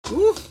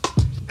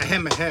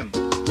Ahem.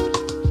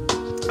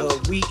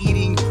 We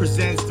Eating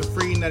presents the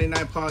Free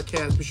 99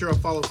 podcast. Be sure to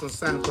follow us on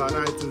SoundCloud,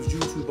 iTunes,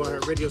 YouTube,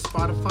 iHeartRadio,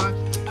 Spotify,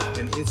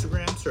 and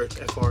Instagram. Search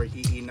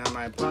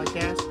FREE99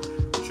 podcast.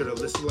 Be sure to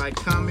listen, like,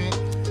 comment,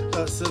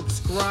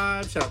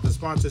 subscribe. Shout out to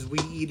sponsors We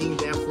Eating,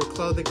 the F4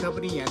 Clothing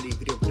Company, and the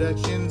Video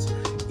Productions.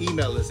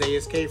 Email us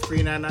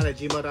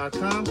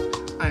askfree99@gmail.com.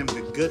 I am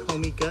the good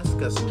homie Gus,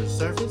 customer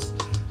service.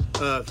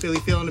 Philly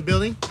Phil in the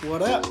building.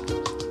 What up?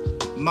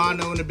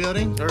 Mono in the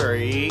building. All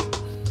right.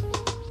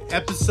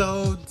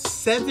 Episode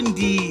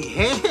 70.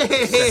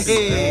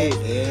 Hey,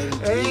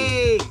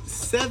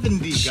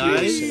 70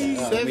 guys.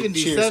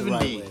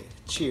 70.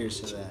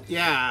 Cheers to that.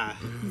 Yeah,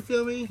 you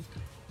feel me?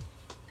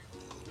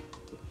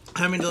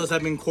 How many of those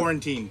have been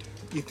quarantined?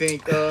 You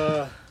think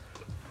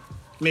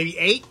maybe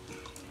 8?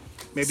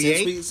 Maybe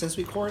 8? Since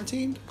we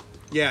quarantined?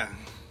 Yeah,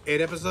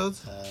 8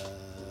 episodes.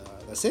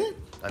 That's it.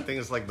 I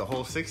think it's like the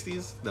whole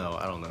 60s. No,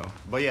 I don't know.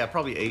 But yeah,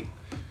 probably 8.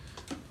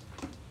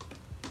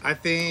 I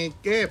think,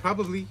 yeah,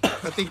 probably.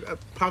 I think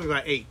probably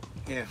about 8.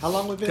 Yeah. How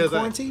long we've been in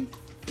quarantine?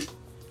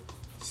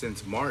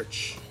 Since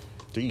March.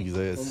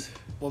 Jesus.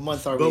 What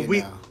month are we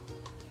in now?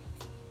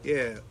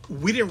 Yeah,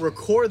 we didn't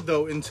record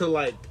though until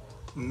like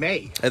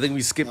May. I think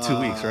we skipped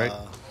 2 weeks, right?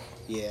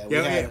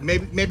 Yeah.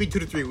 Maybe 2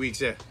 to 3 weeks.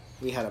 Yeah.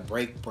 We had a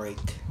break.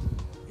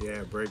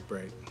 Yeah, break.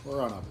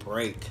 We're on a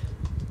break.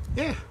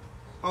 Yeah,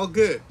 all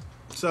good.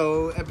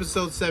 So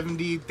episode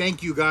 70.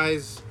 Thank you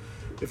guys.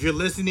 If you're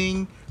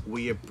listening,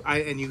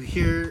 and you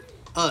hear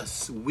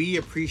us, we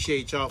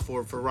appreciate y'all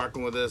for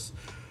rocking with us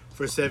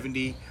for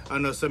 70. I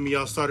know some of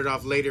y'all started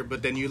off later,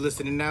 but then you're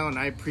listening now, and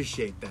I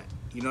appreciate that.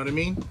 You know what I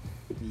mean?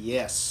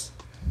 Yes.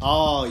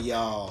 All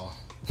y'all.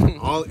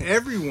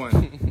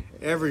 Everyone.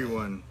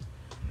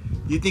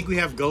 You think we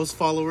have ghost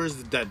followers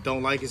that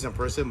don't like us in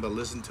person but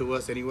listen to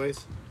us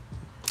anyways?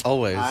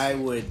 Always. I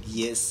would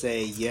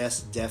say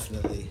yes,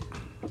 definitely.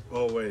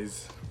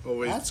 Always.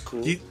 That's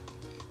cool. Do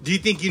you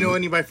think you know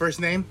any by first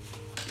name?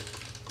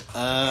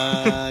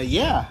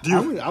 Yeah.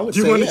 I would do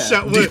you say want to yeah.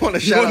 shout one? Do you want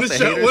to shout out the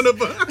haters? One of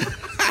them?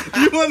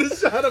 You want to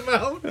shout them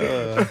out?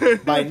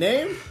 By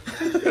name?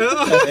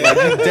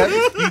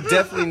 You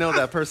definitely know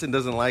that person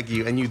doesn't like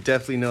you, and you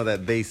definitely know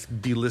that they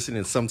be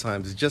listening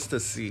sometimes just to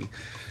see.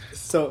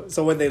 So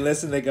when they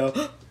listen, they go,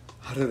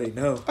 how do they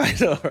know? I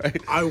know,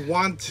 right? I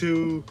want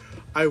to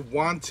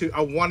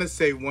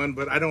say one,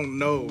 but I don't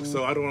know,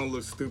 so I don't want to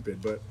look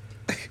stupid. But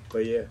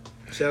yeah,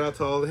 shout out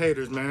to all the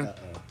haters, man.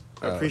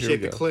 I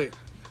appreciate the click.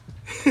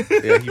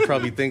 Yeah, he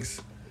probably thinks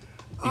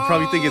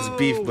it's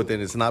beef, but then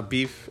it's not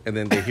beef, and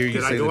then they hear you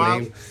say the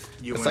name.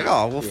 It's like,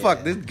 oh, well,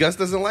 fuck, this Gus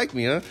doesn't like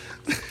me, huh?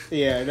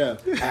 Yeah, I know.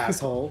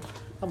 Asshole.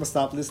 I'm gonna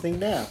stop listening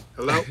now.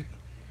 Hello?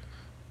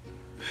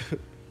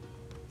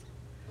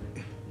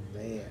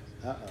 Man.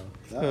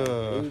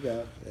 Here we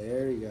go.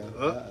 There you go.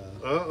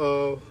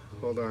 Uh-oh.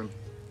 Hold on.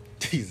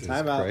 Jesus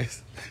Time out.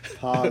 Christ.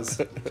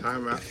 Pause.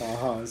 Time out.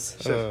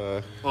 Pause.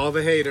 All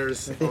the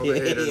haters.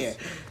 Yeah.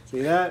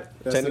 See that?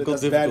 Technical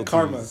that's bad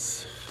karma.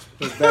 difficulties.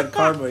 That's bad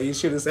karma. You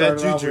should have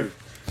started off juju. with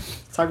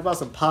talk about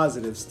some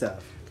positive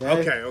stuff.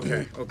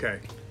 Okay. Okay.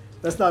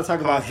 Let's not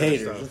talk about Positive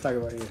haters.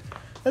 stuff.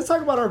 Let's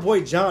talk about our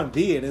boy John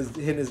B and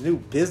his new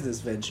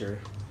business venture.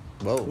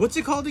 Whoa. What's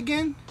it called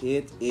again?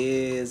 It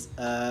is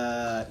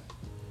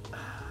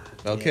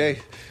Okay.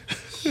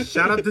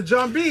 Shout out to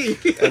John B.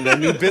 And a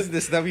new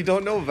business that we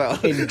don't know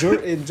about.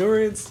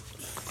 endurance.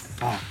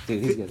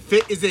 Dude, he's good.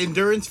 Is it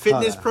Endurance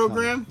Fitness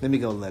Program? Let me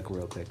go look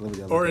real quick.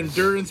 Or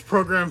Endurance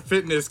Program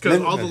Fitness,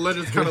 because all the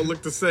letters kind of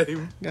look the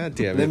same. God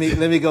damn it.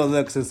 Let me go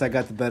look since I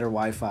got the better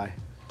Wi-Fi.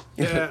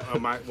 Yeah,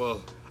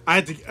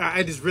 I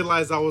just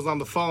realized I was on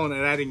the phone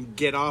and I didn't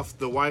get off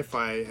the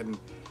Wi-Fi and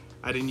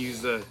I didn't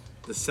use the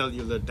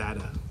cellular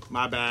data.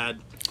 My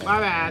bad.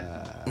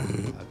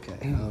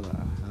 Okay, hold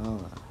on.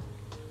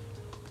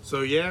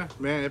 So yeah,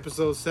 man,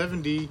 episode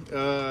 70.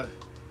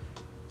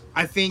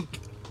 I think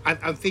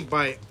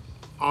by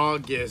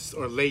August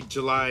or late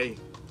July,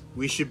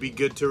 we should be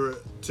good to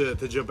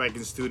jump back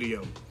in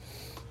studio.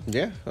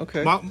 Yeah,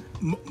 okay.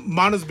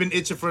 Mono's been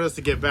itching for us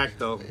to get back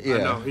though. Yeah. I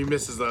know he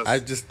misses us. I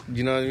just,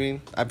 you know what I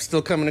mean? I'm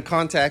still coming in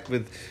contact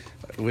with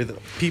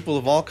people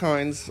of all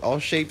kinds, all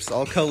shapes,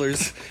 all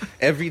colors.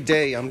 Every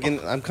day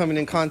I'm coming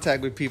in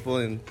contact with people,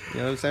 and you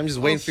know what I'm saying? I'm just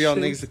waiting for y'all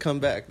niggas to come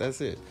back.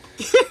 That's it.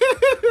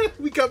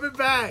 We coming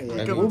back.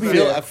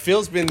 Yeah,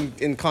 Phil's been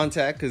in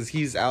contact because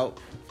he's out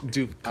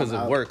because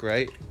of work,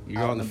 right?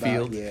 You're on the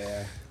field.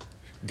 Yeah.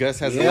 Gus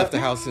hasn't left the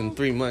house in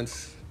 3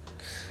 months.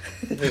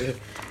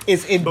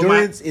 It's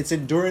endurance. It's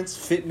endurance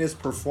fitness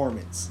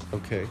performance.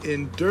 Okay.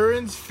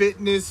 Endurance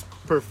Fitness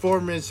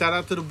Performance. Shout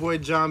out to the boy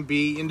John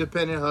B.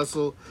 Independent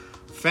hustle.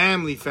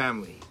 Family.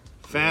 Yeah.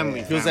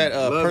 Was that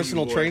Love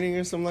personal you, boy. training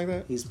or something like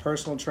that? He's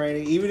personal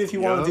training. Even if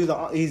you want to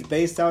do he's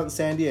based out in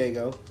San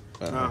Diego.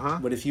 Uh-huh.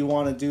 But if you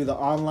want to do the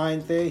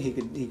online thing,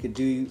 he could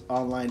do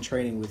online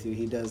training with you.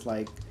 He does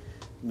like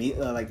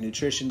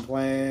nutrition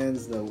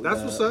plans.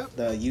 That's what's up.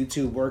 The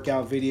YouTube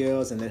workout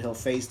videos, and then he'll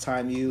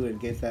FaceTime you and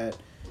get that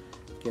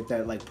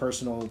like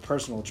personal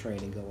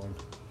training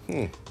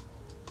going.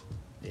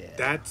 Yeah.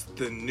 That's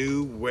the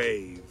new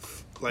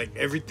wave. Like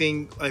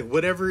everything, like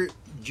whatever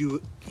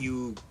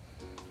you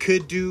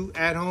could do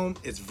at home,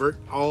 it's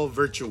all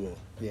virtual.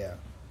 Yeah.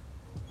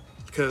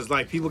 Because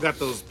like people got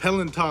those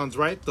Pelotons,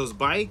 right? Those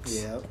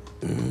bikes. Yeah.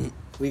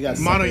 We got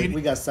Mono,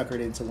 suckered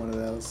into one of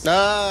those.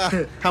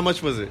 How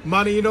much was it?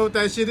 Money, you know what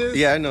that shit is?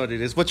 Yeah, I know what it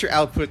is. What's your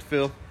output,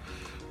 Phil?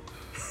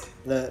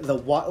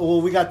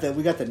 We got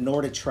the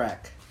Nordic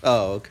track.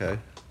 Oh, okay.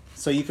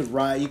 So you could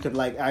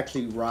like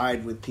actually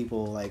ride with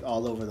people like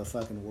all over the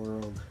fucking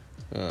world.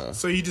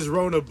 So you just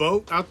rowing a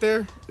boat out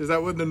there? Is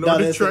that what the No,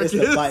 Nordic track it's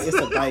is? a bike. It's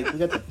a bike. We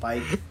got the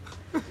bike.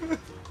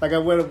 Like I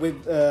went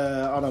with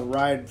on a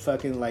ride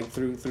fucking like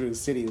through the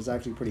city. It was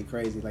actually pretty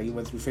crazy. Like you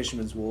went through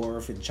Fisherman's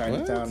Wharf and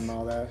Chinatown What? and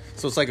all that.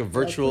 So it's like a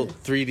virtual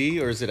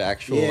 3D, or is it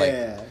actual?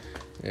 Yeah.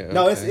 Yeah.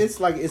 No, okay.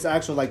 it's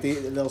actual. Like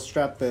they'll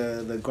strap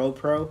the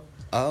GoPro.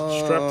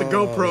 Oh, Strap the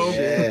GoPro.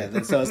 Yeah.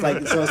 And so it's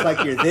like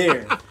you're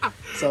there.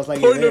 So it's like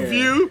Point you're of there.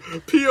 view,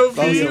 POV,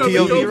 Oh, yeah, of the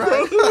POV, GoPro.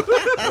 right?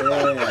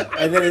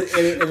 Yeah. And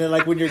then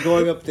like when you're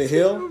going up the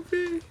hill,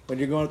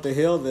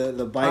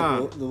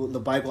 the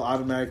bike will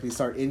automatically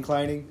start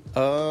inclining.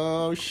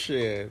 Oh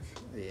shit!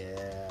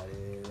 Yeah,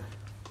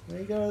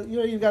 dude.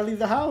 You gotta leave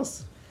the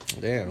house.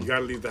 Damn. You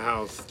gotta leave the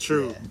house.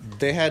 True. Yeah.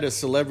 They had a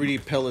celebrity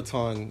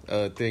Peloton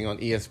thing on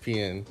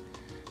ESPN.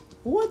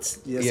 What?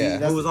 Yeah.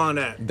 Who was on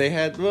that? They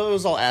had, well, it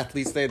was all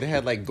athletes. They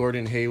had like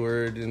Gordon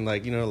Hayward and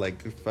like, you know,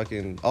 like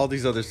fucking all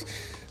these others.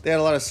 They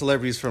had a lot of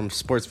celebrities from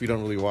sports we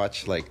don't really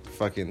watch, like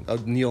fucking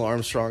Neil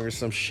Armstrong or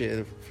some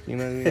shit. You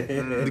know what I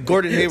mean? The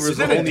Gordon Hayward Is was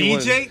the that a only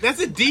DJ? one.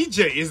 That's a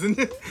DJ, isn't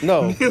it?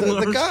 No, Neil the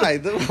Armstrong. guy.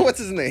 What's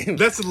his name?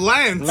 That's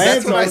Lance.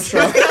 Lance what I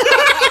Armstrong.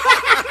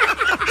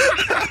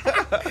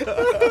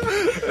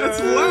 That's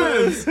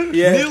Lance.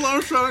 Yeah. Neil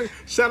Armstrong.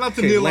 Shout out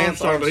to Okay, Neil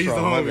Lance Armstrong. He's the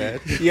Armstrong, my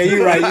homie. bad. Yeah,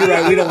 you're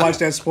right. We don't watch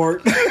that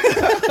sport.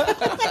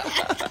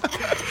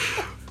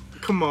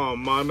 Come on,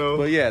 Mono.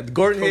 But yeah,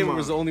 Gordon Come Hayward on.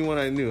 was the only one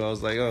I knew. I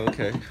was like, oh,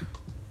 okay.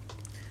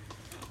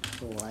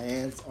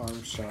 Lance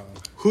Armstrong.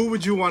 Who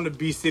would you want to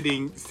be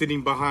sitting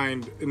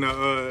behind in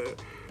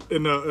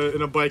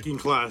a biking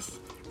class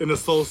in a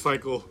Soul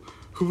Cycle?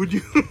 Who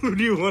do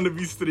you want to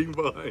be sitting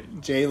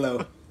behind?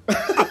 J-Lo.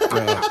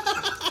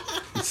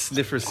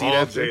 Sniff her seat All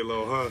after?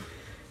 J-Lo, huh?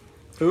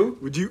 Who?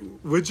 Would you?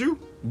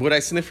 Would I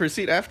sniff her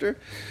seat after?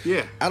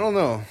 Yeah. I don't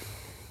know.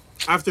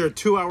 After a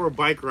 2-hour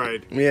bike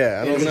ride. Yeah,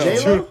 I don't Is know.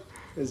 J-Lo?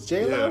 Is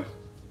J-Lo? Yeah.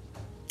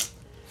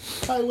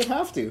 Probably would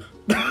have to.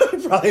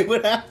 Probably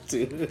would have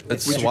to.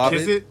 Let's Would you swab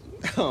kiss it.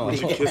 it? Oh. Would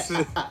you kiss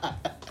it?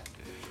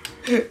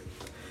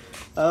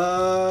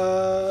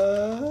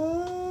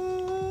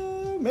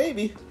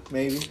 Maybe.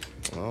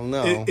 I don't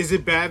know. Is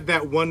it bad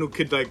that one who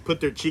could like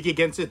put their cheek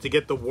against it to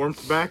get the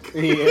warmth back?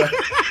 Yeah.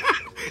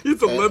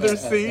 It's a leather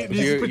seat.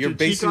 You just put You're your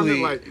cheek on it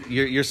basically like.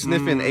 you're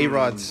sniffing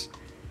A-Rod's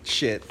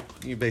shit.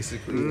 You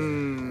basically.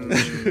 Or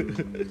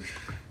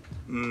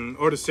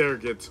the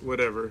surrogates,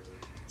 whatever.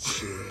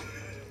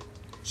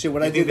 Shit,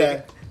 when I think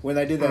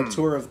did that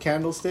tour of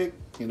Candlestick,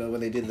 you know, when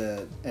they did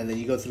and then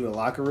you go through the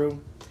locker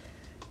room,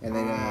 and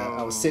then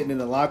I was sitting in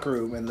the locker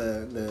room, and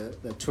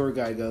the tour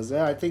guide goes,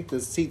 "Yeah, I think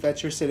the seat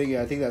that you're sitting in,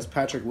 I think that's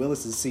Patrick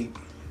Willis's seat."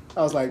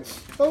 I was like,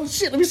 "Oh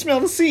shit, let me smell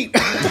the seat."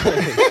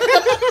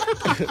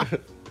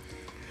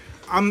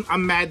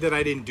 I'm mad that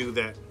I didn't do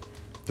that.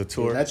 The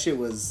tour. That shit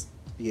was,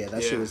 shit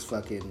Yeah. was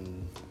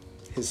fucking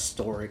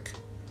historic.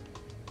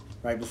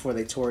 Right before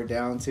they tore it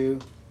down too.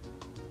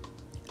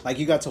 Like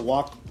you got to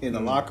walk in the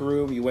locker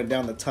room. You went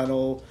down the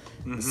tunnel,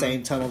 the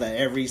same tunnel that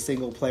every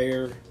single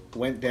player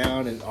went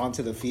down and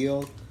onto the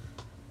field.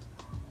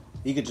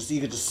 You could just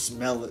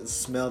smell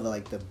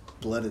the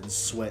blood and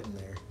sweat in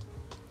there.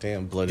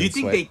 Damn, blood Do you and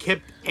think sweat. they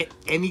kept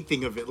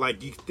anything of it? Like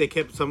they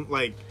kept some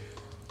like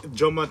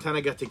Joe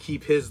Montana got to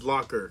keep his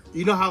locker.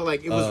 You know how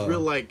like it was real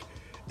like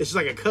it's just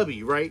like a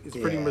cubby, right? It's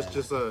pretty Yeah. much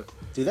just a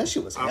Dude, that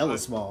shit was hella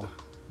small.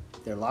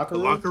 Their locker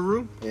room. locker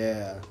room.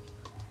 Yeah.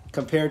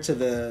 Compared to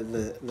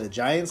the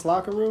Giants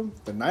locker room,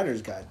 the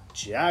Niners got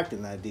jacked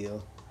in that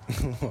deal.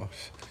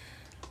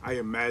 I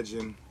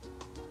imagine.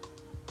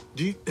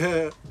 Do you,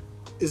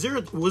 was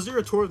there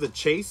a tour of the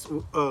Chase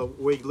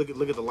where you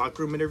look at the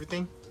locker room and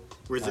everything?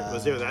 Was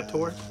there that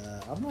tour?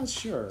 I'm not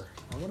sure.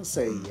 I want to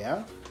say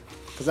yeah,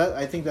 because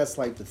I think that's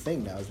like the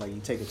thing now. Is like you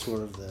take a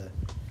tour of the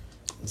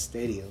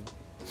stadium.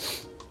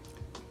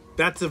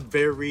 That's a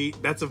very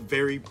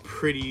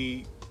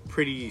pretty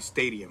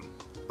stadium,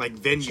 like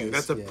venue. Chase,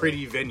 That's a yeah.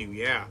 pretty venue.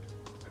 Yeah,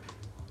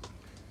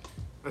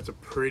 that's a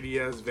pretty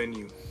ass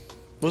venue.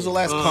 What was the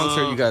last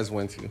concert you guys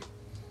went to?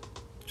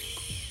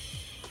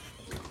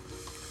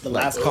 The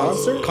last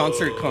concert?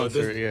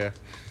 Concert, yeah.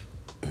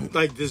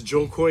 Like, does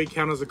Joe Coy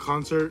count as a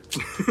concert?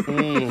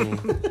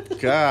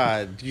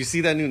 God, do you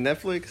see that new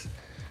Netflix?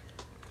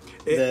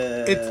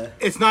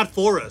 It's not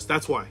for us.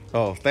 That's why.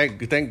 Oh,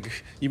 thank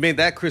you made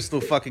that crystal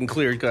fucking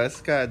clear,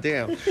 guys. God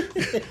damn.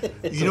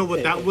 You know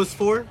what that was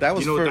for? That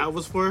was you know for, what that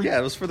was for? Yeah,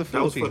 it was for the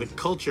That was Philippines. for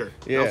the culture.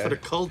 That Yeah. was for the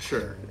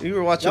culture. You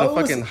were watching That a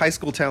was- fucking high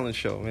school talent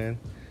show, man.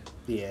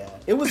 Yeah,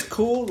 it was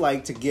cool,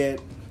 like to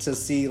get to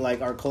see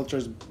like our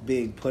cultures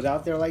being put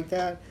out there like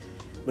that.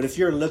 But if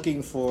you're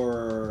looking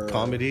for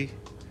Comedy.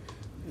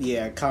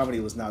 yeah, comedy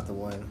was not the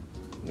one.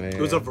 Man. It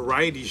was a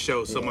variety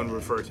show. Someone Yeah.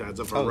 referred to it as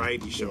a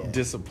variety show. yeah.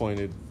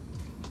 Disappointed.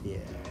 Yeah,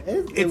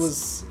 it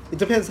was. It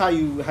depends how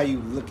you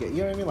look at. You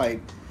know what I mean?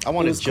 Like I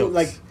wanted it was cool,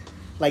 jokes.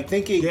 like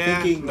thinking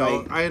Yeah, thinking no,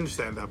 like I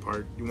understand that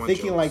part. You want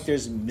thinking jokes. like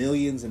there's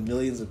millions and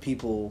millions of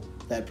people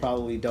that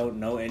probably don't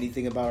know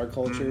anything about our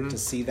culture to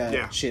see that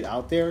Yeah. shit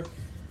out there.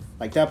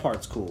 Like that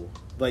part's cool.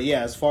 But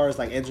yeah, as far as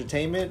like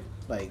entertainment,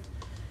 like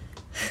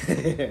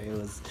it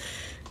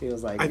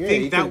was like I yeah, you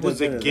think that could've was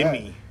done a better than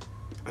gimme.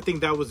 I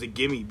think that was a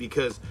gimme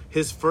because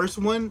his first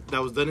one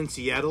that was done in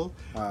Seattle,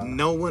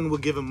 no one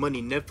would give him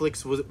money.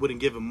 Netflix wouldn't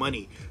give him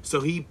money, so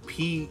he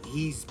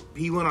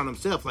went on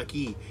himself. Like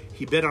he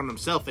bet on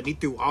himself and he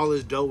threw all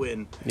his dough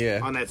in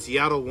on that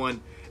Seattle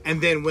one. And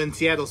then when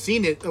Seattle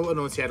seen it, when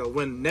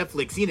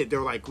Netflix seen it, they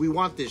were like, "We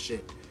want this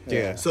shit."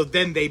 Yeah. So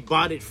then they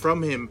bought it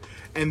from him,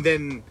 and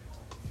then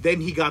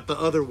he got the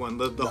other one,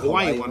 the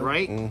Hawaii one,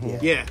 right?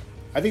 Mm-hmm. Yeah.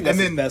 I think that's And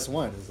his then- best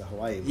one is the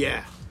Hawaii one.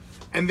 Yeah.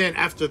 And then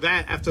after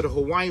that, after the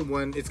Hawaii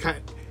one, it's kind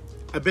of,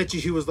 I bet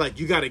you he was like,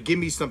 "You got to give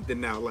me something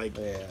now. Like,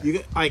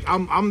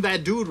 I'm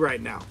that dude right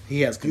now.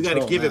 He has You got to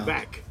control give now. it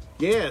back."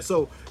 Yeah.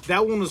 So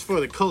that one was for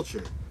the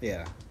culture.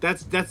 Yeah.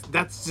 That's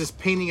just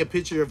painting a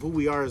picture of who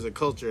we are as a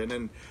culture, and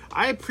then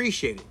I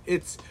appreciate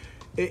it.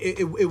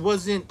 It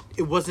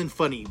wasn't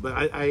funny, but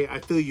I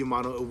feel you,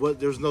 Mono.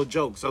 There was no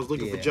jokes. I was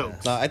looking for Yeah.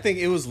 jokes. No, I think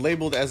it was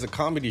labeled as a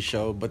comedy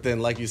show, but then,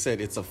 like you said,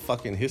 it's a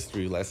fucking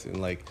history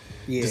lesson. Like,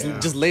 Yeah.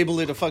 just label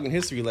it a fucking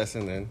history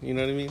lesson. Then you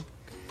know what I mean?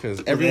 Because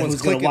But then everyone's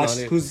who's gonna clicking watch,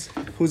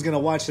 on it. Who's gonna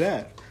watch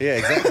that? Yeah,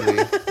 exactly.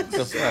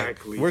 So,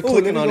 Exactly. We're Oh, let me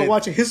clicking on go it,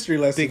 watch a history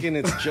lesson. thinking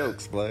it's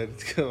jokes, blood.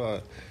 Come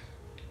on.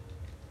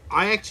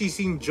 I actually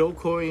seen Joe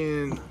Coy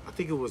in, I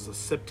think it was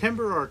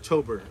September or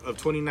October of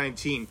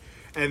 2019,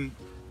 and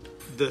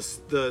the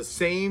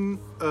same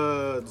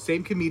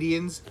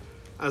comedians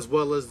as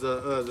well as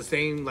the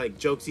same like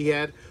jokes he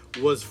had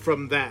was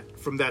from that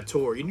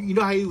tour. You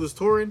know how he was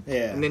touring,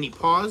 Yeah. and then he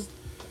paused.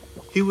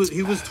 He was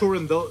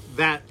touring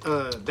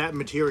that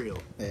material.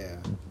 Yeah.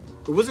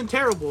 It wasn't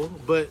terrible,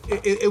 but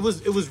it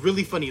was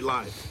really funny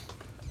live.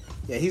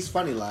 Yeah, he's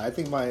funny live. I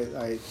think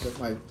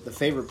the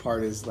favorite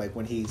part is like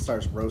when he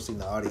starts roasting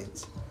the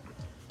audience.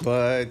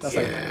 But That's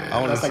like- I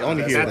want that's like to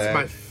the hear best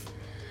that.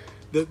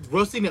 The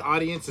roasting the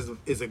audience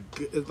is a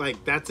good,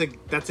 like that's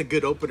a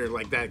good opener.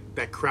 Like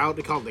that crowd,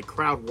 they call it the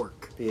crowd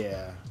work.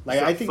 Yeah, like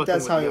Start I think fucking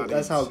that's with the how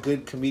that's how audience.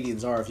 good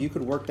comedians are. If you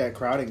could work that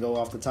crowd and go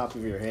off the top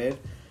of your head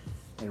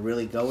and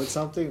really go with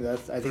something, I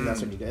think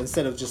that's what you do.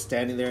 Instead of just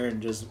standing there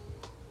and just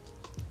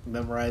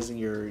memorizing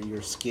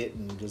your skit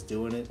and just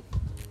doing it.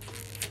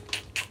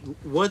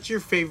 What's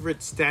your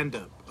favorite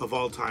stand-up of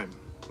all time?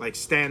 Like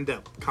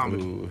stand-up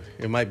comedy. Ooh,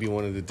 it might be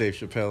one of the Dave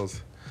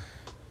Chappelle's.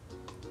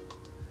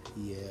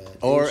 Yeah.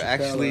 Or Dave Chappelle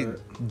actually,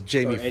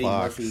 Jamie or Eddie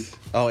Foxx. Murphy.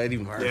 Oh, Eddie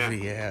Murphy,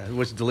 yeah.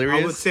 Which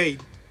Delirious? I would say,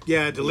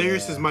 yeah,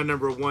 Delirious Yeah. is my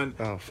number one.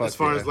 Oh, fuck as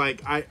far yeah. as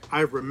like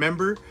I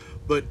remember,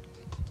 but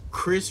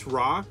Chris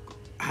Rock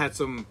had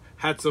some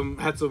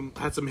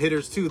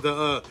hitters too.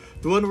 The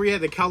one where he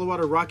had the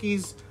Colorado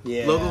Rockies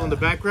Yeah. logo in the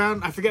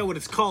background. I forget what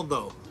it's called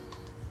though.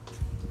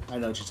 I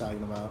know what you're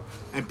talking about.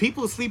 And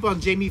people sleep on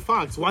Jamie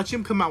Foxx. Watch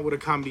him come out with a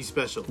comedy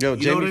special. Yo, You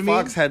know Jamie what I mean?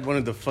 Foxx had one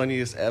of the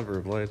funniest ever,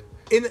 blood.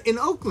 in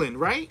Oakland,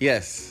 right?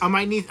 Yes. I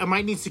might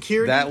need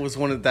security. That was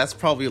that's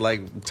probably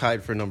like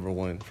tied for number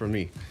one for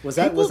me. Was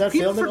that People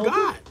filmed in forgot.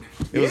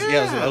 Oakland? It was in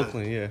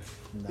Oakland, yeah.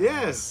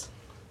 Yes.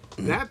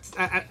 That's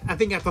I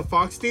think at the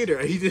Fox Theater.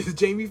 He did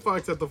Jamie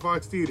Foxx at the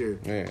Fox Theater.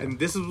 Yeah. And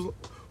this is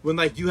when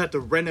like you had to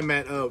rent him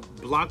at a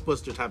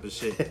Blockbuster type of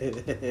shit.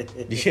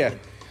 Yeah.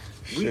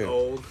 We Shit.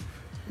 old.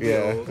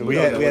 Yeah. old. We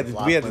know had that we had with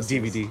the, we had the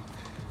Blockbusters.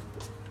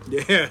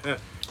 DVD. Yeah.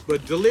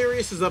 But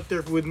Delirious is up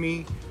there with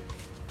me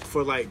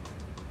for like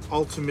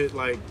ultimate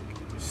like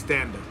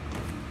stand up.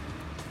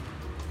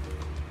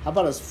 How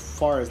about as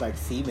far as like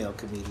female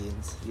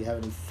comedians? Do you have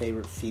any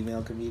favorite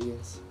female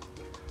comedians?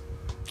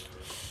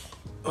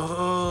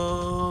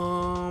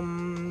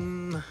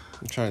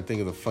 I'm trying to think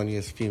of the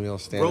funniest female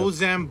stand-up.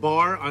 Roseanne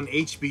Barr on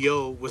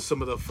HBO was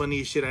some of the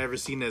funniest shit I ever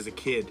seen as a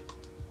kid.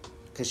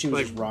 Because she was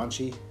Like- just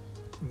raunchy.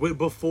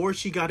 Before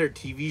she got her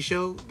TV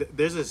show,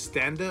 there's a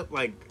stand up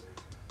like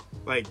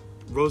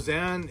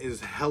Roseanne is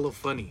hella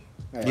funny.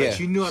 Yeah,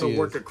 She knew how to she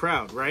work is. a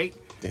crowd, right?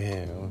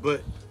 Damn.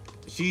 But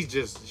she's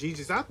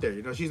just out there,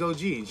 you know. She's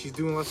OG and she's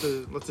doing lots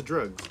of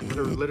drugs.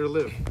 Let her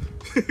live.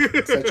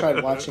 So I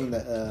tried watching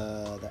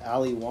the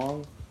Ali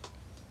Wong.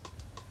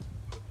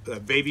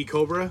 Baby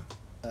Cobra.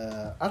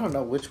 I don't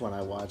know which one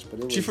I watched, but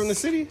it was. She from the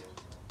city?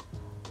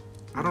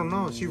 I don't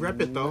know. She rep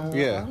it though. No,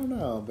 Yeah. I don't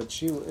know,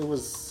 but it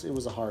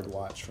was a hard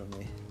watch for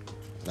me.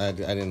 I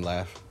didn't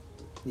laugh.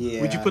 Yeah.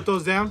 Would you put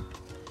those down?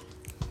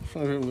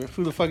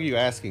 Who the fuck are you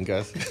asking,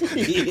 Gus?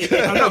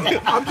 I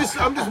know. I'm just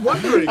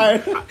wondering.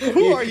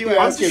 Who are you I'm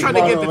asking? just trying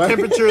to get the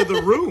temperature of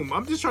the room.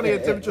 I'm just trying to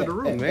get the temperature of the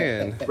room.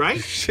 Man.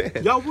 Right?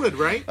 Shit. Y'all would,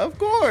 right? Of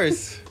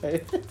course.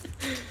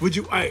 Would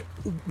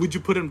you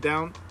put him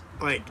down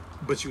Like,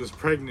 but she was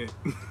pregnant.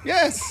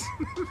 Yes.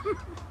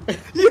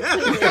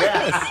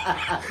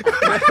 Yes.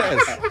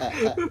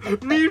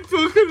 Me and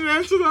Phil couldn't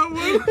answer that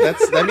one.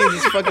 That means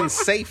it's fucking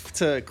safe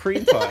to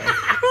cream pie.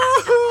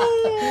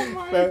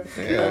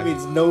 That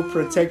means no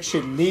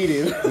protection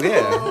needed.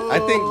 Yeah, I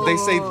think they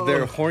say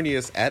they're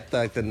horniest at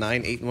like the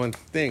 9-8 month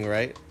thing,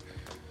 right?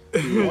 Why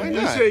You're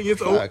not? saying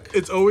Fuck.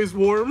 it's always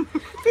warm?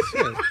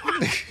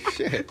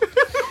 Shit.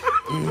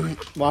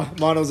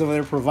 Mono's over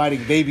there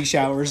providing baby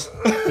showers.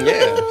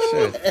 Yeah,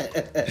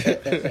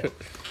 shit.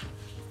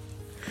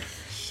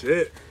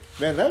 Shit.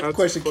 Man, that That's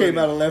question funny. came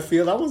out of left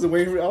field. I wasn't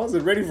ready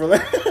for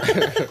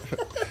that.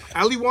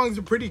 Ali Wong's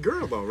a pretty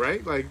girl though,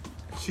 right? Like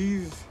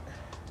she's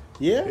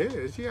Yeah?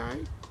 is she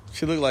alright?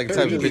 She looked like the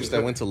type of bitch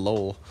that went to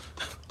Lowell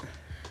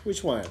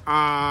Which one?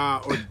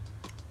 Or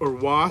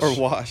Wash. or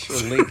Wash or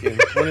Lincoln,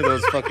 one of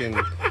those fucking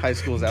high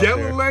schools out there.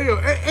 Galileo.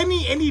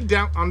 Any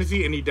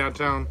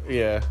downtown.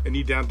 Yeah,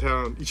 Any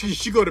downtown.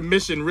 She go to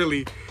Mission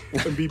really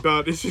and be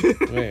about this shit.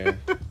 man.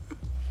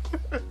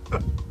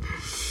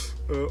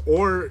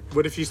 Or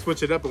what if you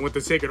switch it up and went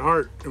to Sacred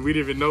Heart and we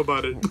didn't even know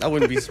about it? I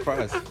wouldn't be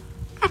surprised.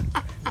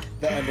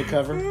 The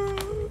undercover?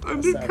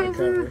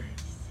 Undercover.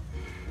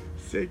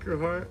 Sacred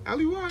Heart.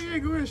 Ali Wong, yeah,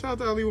 go ahead. Shout out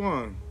to Ali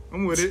Wong.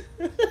 I'm with it.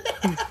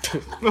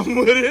 I'm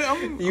with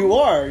it. You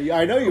are.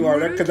 I know you are,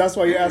 because that's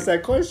why you asked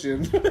that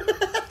question.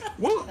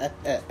 Well,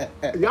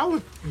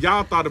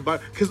 y'all thought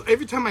about, because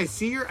every time I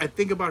see her, I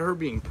think about her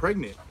being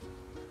pregnant.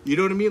 You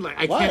know what I mean? Like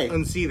I Why? can't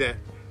unsee that.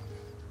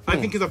 I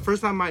think because the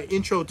first time my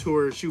intro to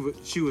her, she was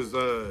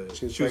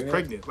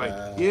pregnant. Like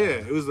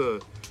yeah, it was I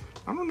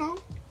don't know.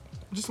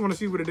 I just want to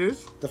see what it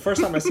is. The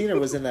first time I seen her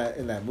was in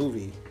that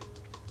movie.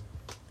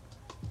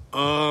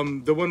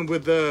 The one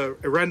with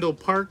Randall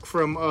Park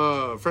from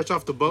Fresh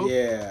Off the Boat.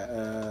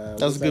 Yeah.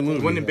 That was a good movie.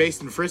 The one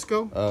based in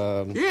Frisco.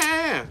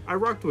 Yeah, I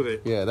rocked with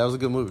it. Yeah, that was a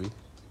good movie.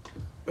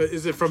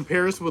 Is it From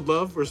Paris with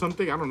Love or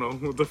something? I don't know.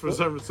 From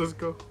San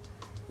Francisco.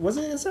 Was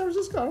it in San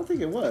Francisco? I don't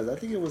think it was. I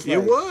think it was.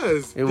 It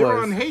was. They were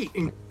was. on Hate,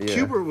 and Yeah.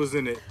 Cuba was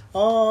in it.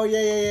 Oh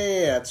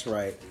yeah. That's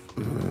right.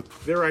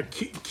 They were at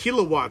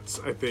Kilowatts,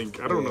 I think.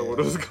 I don't know what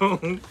it was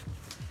called. And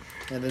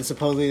then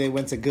supposedly they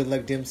went to Good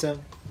Luck Dim Sum.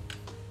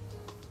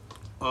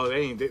 Oh,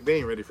 they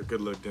ain't ready for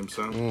Good Luck Dim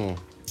Sum.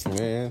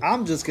 Yeah.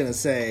 I'm just gonna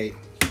say,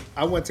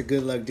 I went to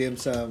Good Luck Dim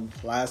Sum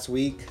last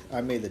week.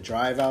 I made the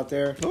drive out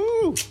there.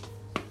 Ooh.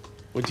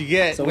 What'd you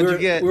get? So What'd you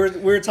get? we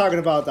were talking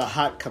about the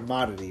hot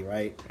commodity,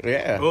 right?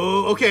 Yeah.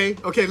 Oh, okay.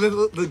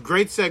 The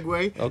great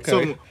segue. Okay.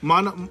 So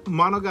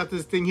Mono got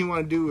this thing he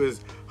want to do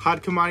is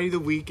hot commodity of the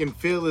week, and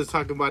Phil is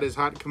talking about his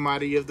hot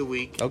commodity of the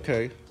week.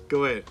 Okay.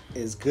 Go ahead.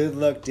 Is Good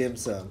Luck Dim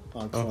Sum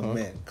on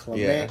Clement.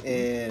 Clement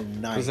and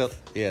Was Ninth. that,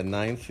 yeah,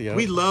 9th. Yeah.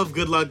 We love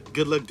Good Luck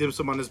Dim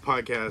Sum on this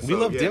podcast. We so,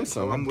 love yeah, dim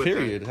so sum. I'm with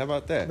Period. that. How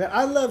about that? Man,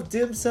 I love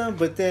dim sum,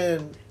 but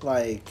then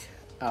like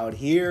out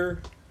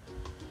here,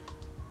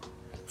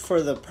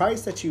 for the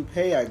price that you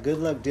pay at Good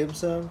Luck Dim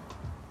Sum,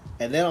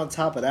 and then on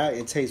top of that,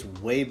 it tastes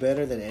way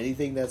better than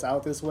anything that's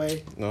out this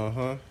way.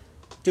 Uh-huh.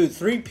 Dude,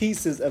 3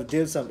 pieces of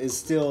dim sum is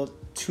still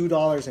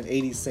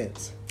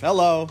 $2.80,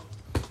 Hello.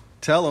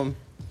 Tell them.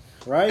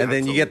 right? And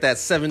then you get that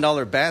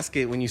 $7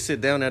 basket when you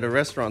sit down at a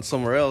restaurant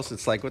somewhere else.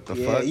 It's like, what the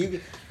yeah, fuck?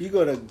 you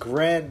go to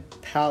Grand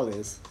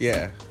Palace,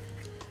 Yeah.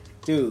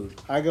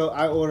 dude. I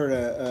ordered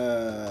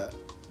a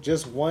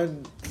just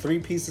 3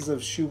 pieces of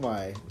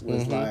shumai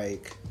was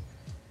like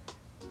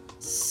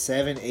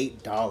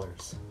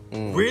 $7-8.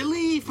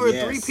 Really? For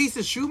Yes. a 3-piece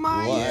of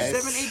shumai?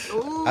 What? 7, 8.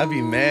 Ooh. I'd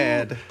be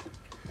mad.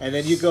 And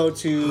then you go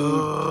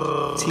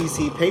to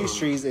TC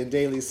Pastries in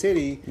Daly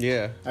City.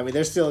 Yeah. I mean,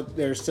 they're still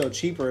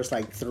cheaper. It's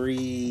like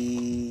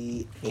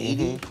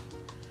 $3.80.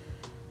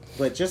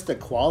 But just the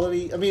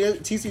quality. I mean,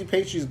 TC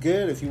Pastries is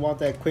good if you want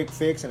that quick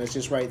fix and it's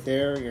just right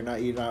there. You're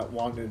not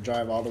wanting to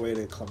drive all the way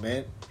to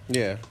Clement.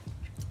 Yeah.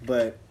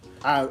 But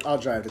I'll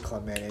drive to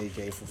Clement any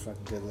day for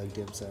fucking Good Luck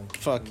Dim Sum.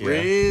 Fuck yeah.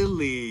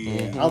 Really?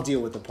 Yeah, I'll deal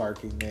with the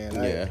parking, man.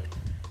 Yeah.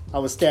 I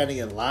was standing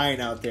in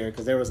line out there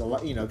because there was a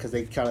lot, because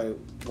they kind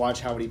of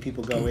watch how many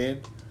people go in.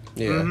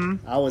 Yeah.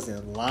 Mm-hmm. I was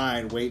in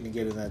line waiting to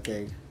get in that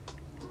thing.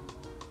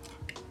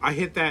 I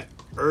hit that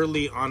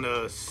early on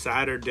a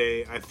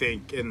Saturday, I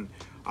think, and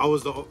I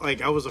was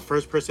the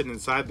first person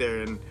inside there,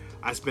 and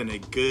I spent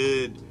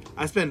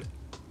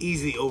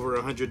easy over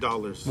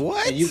 $100.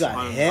 What? And you got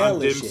on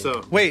hella dim shit.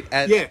 sum. Wait,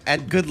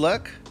 at Good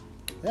Luck?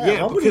 Yeah,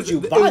 how much did because you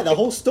buy? The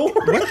whole store?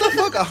 What the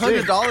fuck?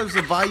 $100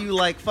 to buy you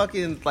like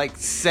fucking like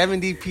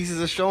 70 pieces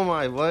of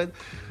shomai? What?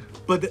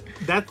 But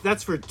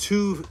that's for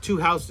two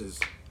houses.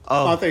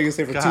 Oh, I thought you were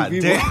saying for God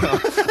 2 people. damn. I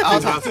was Two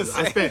about to houses.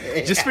 I say,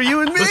 spent. just for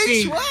you and But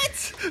see-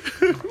 Mitch?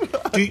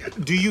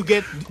 What? Do you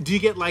get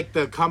like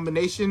the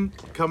combination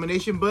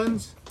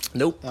buns?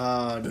 Nope.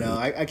 No,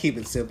 I keep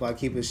it simple. I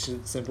keep it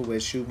simple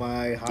with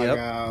shumai,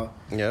 hagao,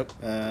 Yep.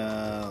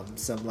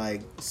 some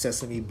like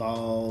sesame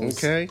balls.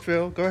 Okay,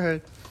 Phil, go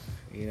ahead.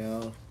 You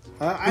know,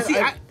 See,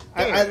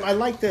 I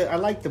like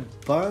the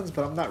buns,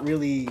 but I'm not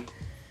really.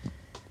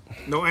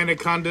 No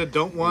anaconda,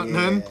 don't want Yeah.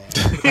 none.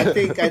 I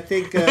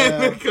think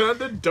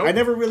Anaconda, don't. I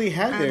never really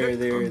had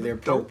Anaconda, their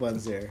pork don't.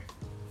 buns there.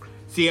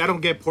 See, I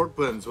don't get pork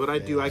buns. What I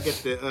do, I get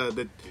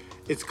the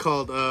it's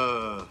called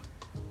the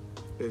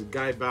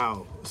Gai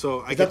Bao.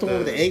 So I Is get that the one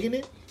with the egg in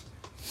it?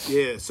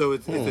 Yeah, so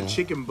it's a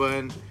chicken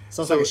bun.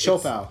 Sounds So like a it's- show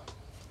pao.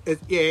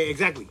 Yeah,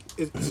 exactly.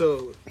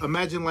 So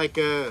imagine like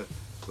a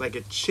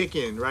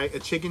chicken, right? A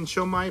chicken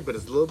shomai, but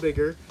it's a little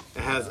bigger.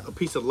 It has a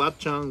piece of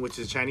lapchang, which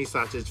is Chinese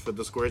sausage for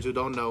the squares who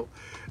don't know.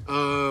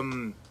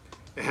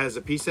 It has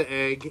a piece of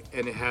egg,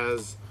 and it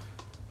has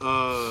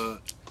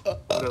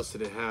what else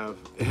did it have?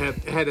 It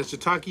had a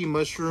shiitake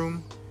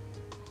mushroom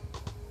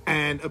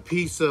and a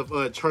piece of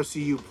char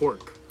siu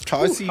pork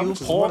Char siu how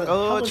much is pork. one of-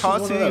 how much is Char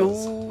one of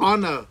those?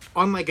 siu.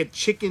 on like a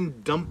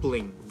chicken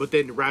dumpling, but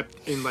then wrapped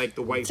in like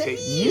the white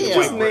paste. You Yeah.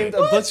 just named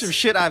a bunch of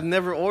shit I've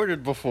never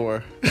ordered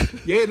before.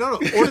 Yeah, no,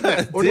 order that. Order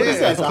Damn. What is that?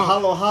 that. It's a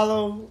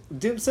hollow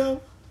dim sum?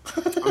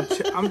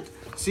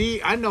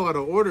 See, I know how to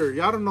order.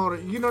 Y'all don't know.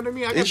 You know what I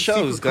mean? I got It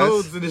shows, secret guys.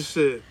 codes and this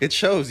shit. It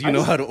shows you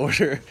know how to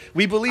order.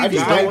 We believe I you.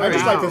 just, Don't like, I worry.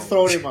 just like to Wow.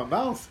 throw it in my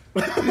mouth.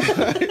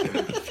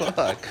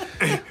 Fuck.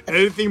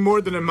 Anything more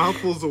than a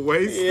mouthful's of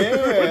waste.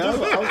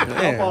 Yeah, I'm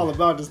Man. all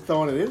about just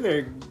throwing it in there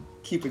and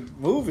keep it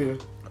moving.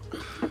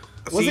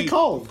 What's See, it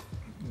called?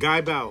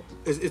 Gai Bao.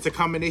 It's a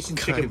combination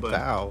chicken bun.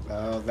 Wow.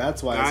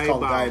 That's why Gai it's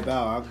called Bao. Gai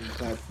Bao.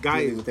 I'm not Gai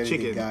dealing with anything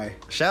chicken. Gai.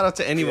 Shout out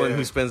to anyone Yeah.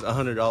 who spends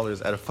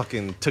 $100 at a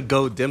fucking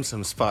to-go dim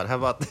sum spot. How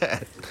about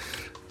that?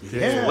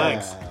 Yeah.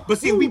 Flex. But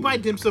see, we buy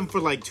dim sum for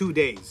like 2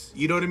 days.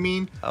 You know what I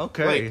mean?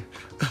 Okay. Like,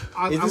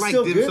 I Is it like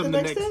still dim good sum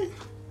the next day?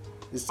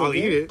 It's still I'll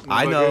eat good? it.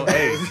 I know.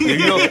 motherfucker. Hey, you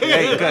know,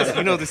 hey, guys,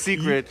 you know the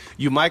secret.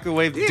 You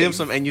microwave the Yeah. dim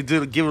sum and you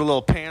give it a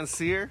little pan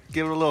sear,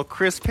 give it a little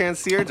crisp pan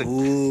sear to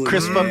Ooh,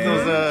 crisp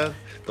up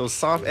those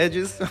soft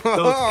edges.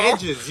 Those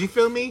edges, you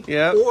feel me?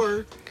 Yep.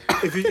 Or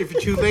if you're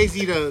too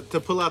lazy to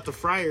pull out the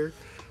fryer,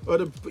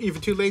 or if you're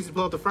too lazy to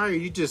pull out the fryer,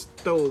 you just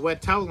throw a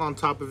wet towel on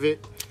top of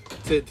it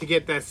to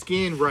get that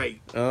skin right.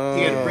 You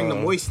gotta bring the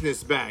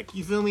moistness back.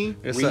 You feel me?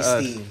 It's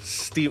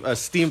Re-steam. a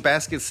steam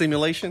basket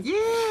simulation.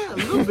 Yeah, a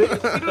little bit. You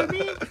know what I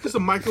mean? Just a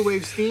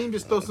microwave steam.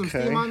 Just throw some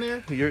steam on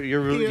there. You're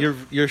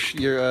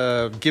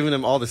giving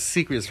them all the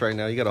secrets right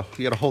now. You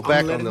gotta hold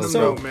back on letting those,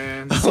 them bro. know,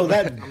 man. So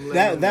letting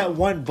that them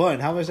one bun,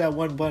 how much that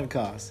one bun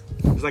cost?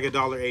 It's like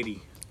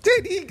 $1.80.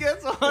 Dude, he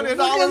gets $100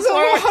 It's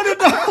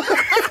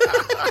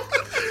for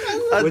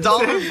a What'd you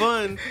dollar say?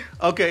 bun.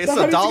 Okay, it's How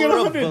a did you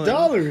dollar get a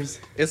bun. $100?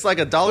 It's like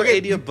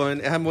 $1.80 a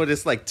bun. And what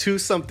it's like 2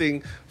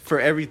 something for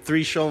every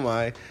 3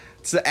 shomai.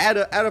 So add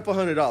up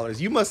 $100.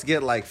 You must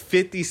get like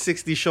 50,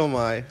 60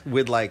 shomai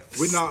with like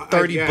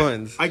 30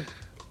 buns.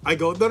 I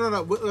go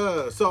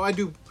no. So I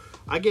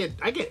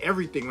get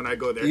everything when I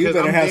go there. You 'cause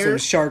better I'm have there.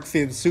 some shark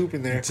fin soup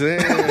in there. Damn.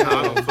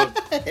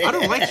 I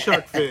don't like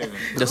shark fin.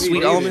 The sweet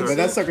Weird. almonds. But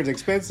that sucker's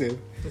expensive.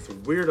 That's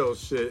weirdo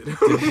shit. I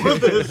don't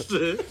want that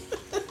shit.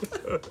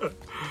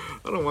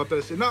 I don't want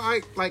that shit. No, I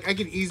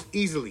get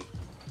easily,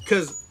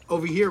 cause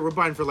over here we're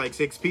buying for like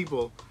 6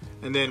 people,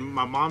 and then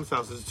my mom's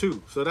house is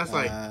 2, so that's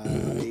like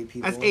 8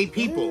 people. that's 8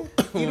 people.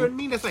 You know what I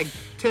mean? That's like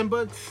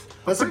 $10.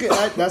 That's a good.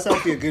 That's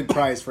actually a good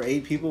price for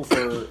 8 people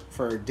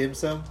for dim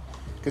sum.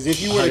 Because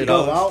if you were to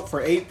go $100. out for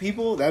 8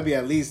 people, that'd be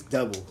at least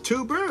double.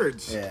 2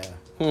 birds.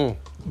 Yeah.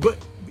 But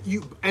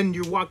you're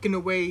walking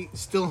away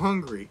still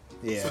hungry.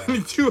 Yeah. So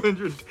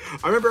 200.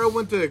 I remember I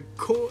went to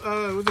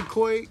was it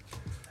Koi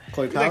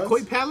Palace?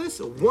 Koi Palace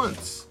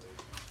once.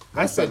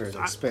 That said- sucker's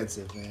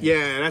expensive, man.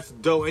 Yeah, that's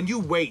dope. And you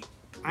wait.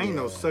 I ain't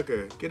no Yeah.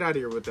 sucker. Get out of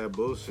here with that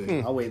bullshit.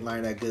 I'll wait in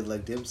line at Good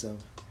Luck Dim Sum.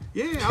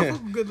 Yeah, I'll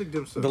fuck good like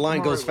them stuff. The line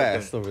I'm goes alright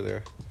with fast that. over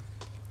there.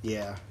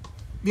 Yeah.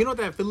 You know what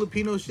that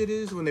Filipino shit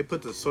is when they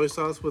put the soy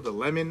sauce with the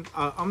lemon?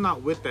 I'm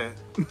not with that.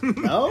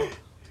 No?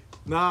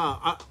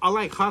 Nah, I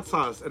like hot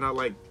sauce and I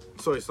like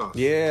soy sauce.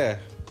 Yeah.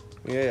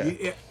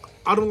 Yeah,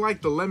 I don't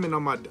like the lemon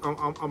on my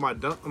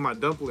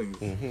dumplings.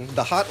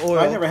 The hot oil.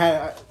 I never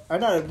had. I'm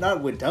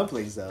not with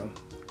dumplings though.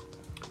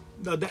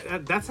 No,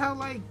 that's how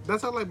like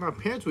my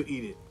parents would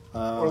eat it.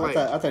 Or Or like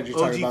I thought you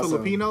were OG talking about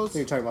Filipinos. some.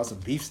 You were talking about some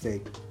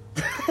beefsteak.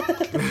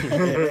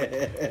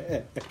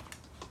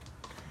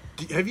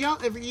 Have y'all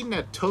ever eaten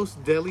at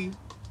Toast Deli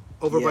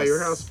over by your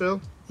Yes. house,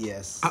 Phil?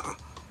 Yes.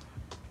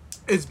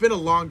 It's been a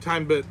long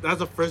time, but that's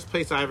the first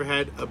place I ever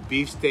had a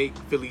beefsteak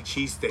Philly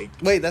cheesesteak.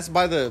 Wait, that's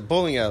by the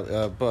bowling alley.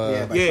 Yeah,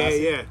 Yeah,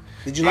 classic. yeah.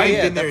 Did you I like ain't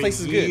yeah, been that there place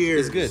is in good.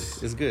 years. It's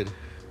good. It's good.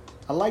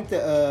 I like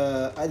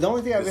the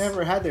only thing I've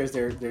ever had there is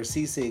their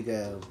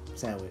sisig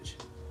sandwich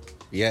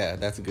Yeah,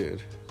 that's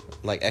good.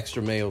 Like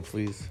extra mayo,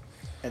 please.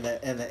 and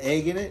the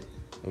egg in it.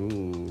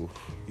 Ooh.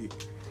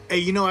 Hey,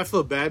 you know I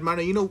feel bad, man.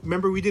 You know,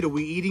 remember we did a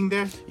we eating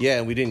there Yeah,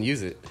 and we didn't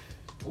use it.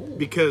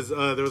 because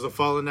there was a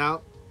falling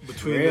out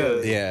between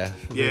Really? the. Yeah.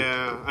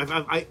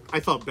 Yeah, I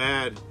felt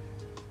bad.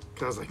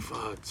 Cause I was like,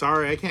 "Fuck,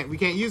 sorry, we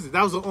can't use it."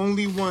 That was the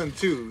only one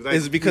too. Like,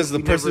 Is it because the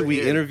person never we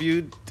did.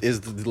 interviewed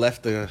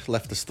left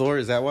the store?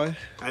 Is that why?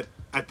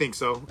 I think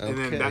so. And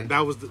Okay. then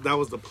that was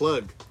the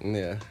plug.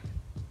 Yeah.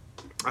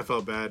 I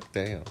felt bad,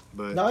 Damn.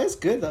 but No, it's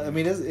good though. I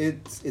mean,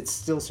 it's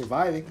still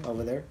surviving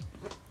over there.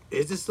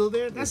 is it still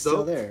there? That's It's still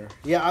dope. there.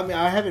 Yeah, I mean,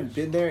 I haven't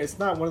been there. It's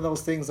not one of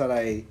those things that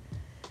I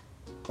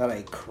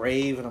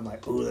crave and I'm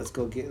like, ooh, let's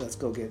go get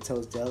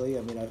Toast Deli.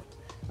 I mean,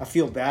 I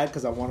feel bad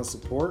because I want to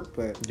support,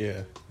 but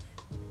Yeah.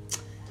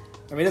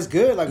 I mean, it's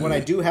good. Like when I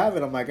do have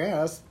it, I'm like,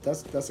 yeah,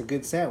 that's a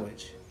good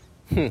sandwich.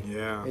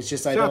 Yeah. It's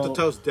just Shout I out don't.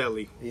 to Toast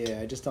Deli. Yeah,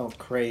 I just don't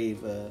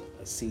crave a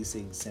Sing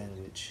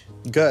sandwich.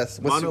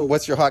 Gus, Mono-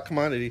 what's your hot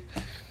commodity?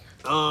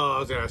 Oh, I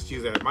was gonna ask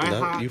you that. My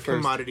No, hot you first.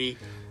 commodity.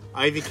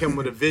 I even came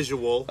with a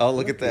visual. Oh,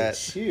 look at that.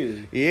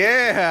 Shoot.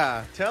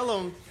 Yeah. Tell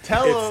him.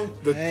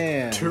 It's the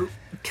Man.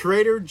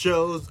 Trader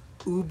Joe's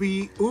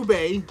ube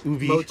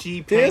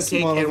mochi This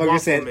pancake and motherfucker waffle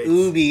said mix.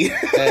 ubi.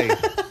 Hey.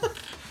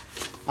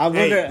 I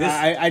wonder.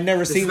 this- I never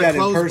this seen is a that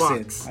in closed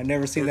person. box. I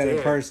never seen that in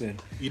Yeah. person.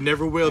 You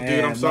never will, dude.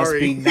 Man, I'm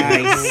sorry. Must be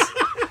nice.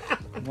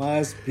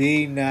 Must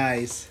be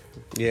nice.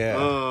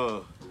 Yeah.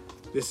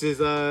 This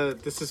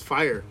is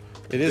fire.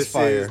 It is this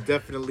fire. Is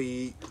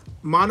definitely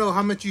Mono.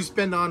 How much you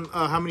spend on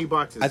how many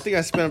boxes? I think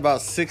I spent about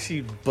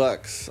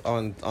 $60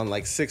 on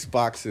like 6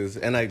 boxes,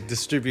 and I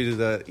distributed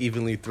that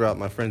evenly throughout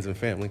my friends and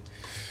family.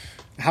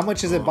 How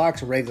much is it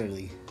boxed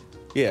regularly?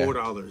 Yeah. $4.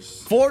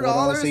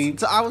 $4? So you-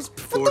 So I was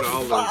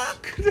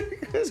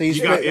 $4. So you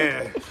got- spent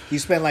yeah. you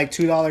spent like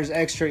 $2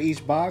 extra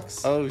each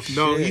box. Oh shit.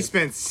 No, you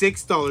spent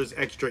 $6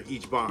 extra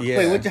each box. Yeah.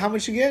 Wait, how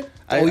much you get?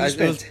 It was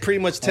spent pretty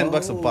much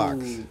 $10 a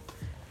box.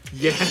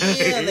 Yeah.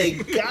 Yeah, they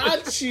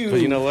got you.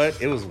 But you know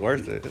what? It was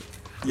worth it.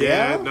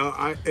 Yeah, Yeah?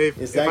 no. Is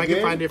If that I could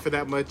good? find it for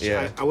that much,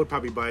 Yeah. I would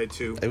probably buy it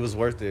too. It was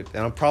worth it,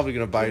 and I'm probably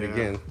gonna buy it Yeah.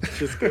 again.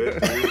 It's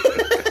good.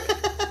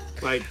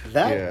 Like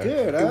that Yeah.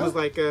 good, huh? it was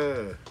like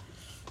a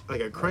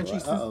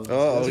crunchy.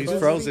 Oh, he's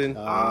frozen.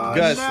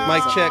 Gus, no.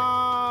 mic check.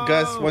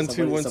 Gus, 1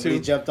 2 1 Somebody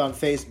 2. jumped on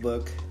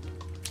Facebook.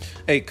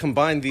 Hey,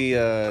 combine the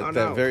that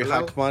no. very Hello?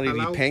 hot commodity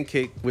Hello?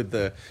 pancake with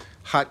the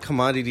hot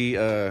commodity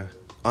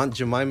Aunt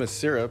Jemima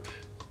syrup.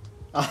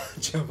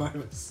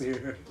 Jemima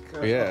syrup.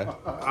 Yeah.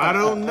 I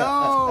don't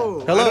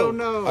know. Hello. I don't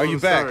know. Are you I'm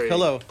back? sorry.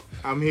 Hello.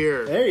 I'm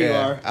here. There you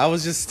Yeah. are. I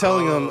was just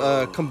telling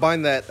them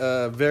combine that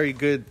very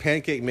good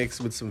pancake mix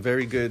with some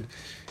very good,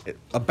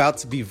 about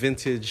to be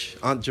vintage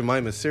Aunt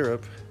Jemima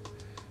syrup.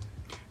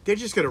 They're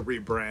just gonna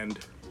rebrand.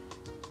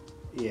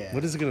 Yeah.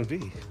 What is it gonna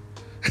be?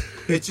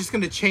 It's just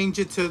gonna change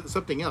it to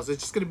something else.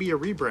 It's just gonna be a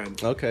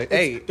rebrand. Okay.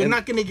 Hey, They're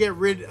not gonna get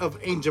rid of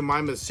Aunt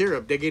Jemima's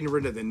syrup. They're getting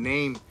rid of the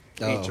name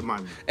Aunt Oh.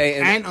 Jemima. Hey,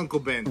 and Uncle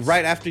Ben's.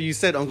 right after you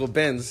said Uncle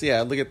Ben's.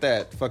 Yeah, look at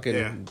that. Fucking,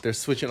 Yeah. they're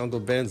switching Uncle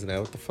Ben's now.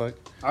 What the fuck?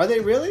 Are they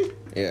really?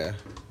 Yeah.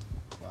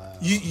 Wow.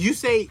 You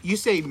say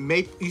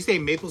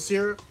maple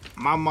syrup.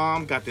 My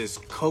mom got this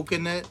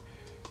coconut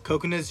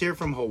syrup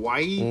from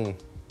Hawaii.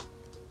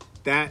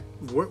 That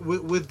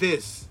with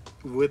this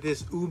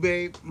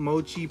ube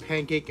mochi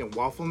pancake and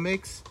waffle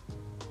mix,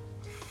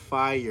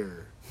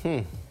 fire.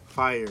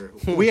 Fire.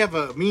 Me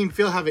and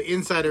Phil have an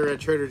insider at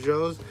Trader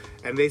Joe's,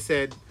 and they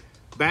said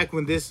back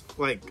when this,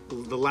 like,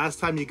 the last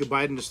time you could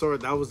buy it in the store,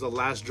 that was the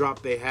last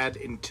drop they had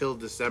until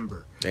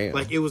December. Damn.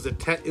 Like it was a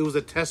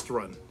test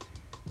run.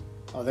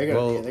 Oh, they're gonna.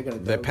 Well, yeah, they're gonna.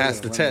 they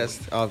passed the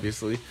test,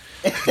 obviously.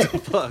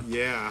 Fuck.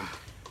 Yeah.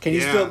 Can you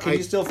Yeah,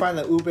 you still find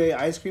the ube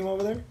ice cream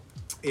over there?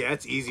 Yeah,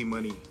 it's easy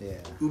money. Yeah.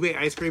 Ube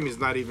ice cream is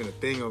not even a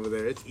thing over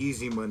there. It's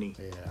easy money.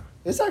 Yeah.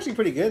 It's actually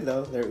pretty good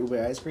though. Their ube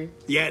ice cream.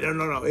 Yeah,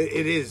 no.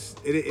 It is.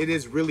 It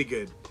is really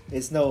good.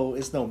 It's no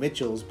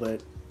Mitchell's,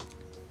 but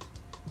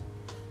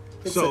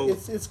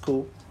it's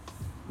cool.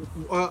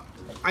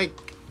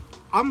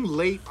 I'm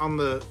late on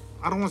the.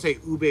 I don't want to say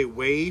ube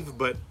wave,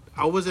 but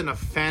I wasn't a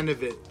fan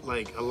of it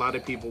like a lot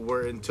of people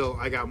were until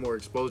I got more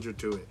exposure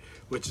to it,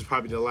 which is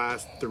probably the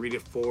last 3 to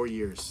 4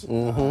 years.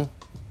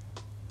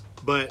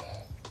 But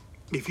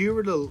if you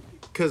were to,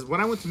 because when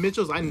I went to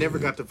Mitchell's, I never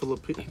got the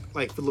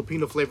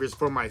Filipino flavors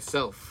for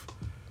myself.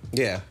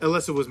 Yeah.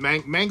 Unless it was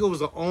mango was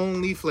the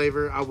only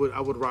flavor I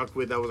would rock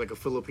with that was like a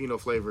Filipino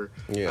flavor.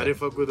 Yeah. I didn't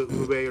fuck with the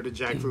ube or the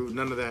jackfruit,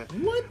 none of that.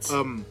 What?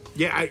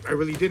 Yeah, I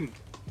really didn't.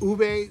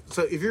 Ube.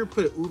 So if you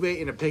put ube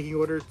in a pecking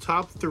order,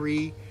 top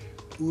 3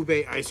 ube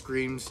ice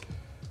creams.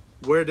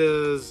 Where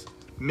does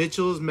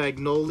Mitchell's,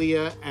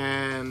 Magnolia,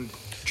 and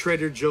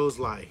Trader Joe's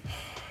lie?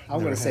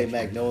 I'm gonna say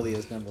Magnolia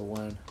is number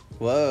one.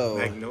 Whoa.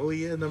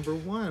 Magnolia number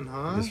 1,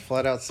 huh? Just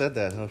flat out said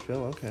that, huh,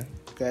 Phil? Okay.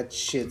 That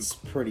shit's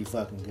pretty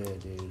fucking good,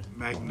 dude.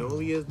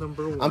 Magnolia is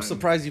number 1. I'm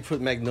surprised you put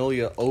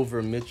Magnolia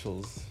over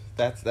Mitchell's.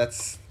 That's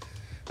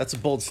a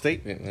bold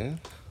statement, man.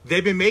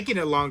 They've been making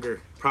it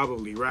longer,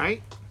 probably,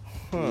 right?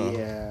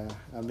 Yeah,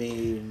 I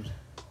mean,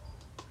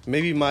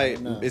 Maybe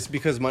know. it's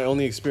because my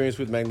only experience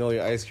with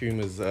Magnolia ice cream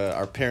is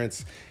our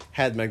parents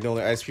had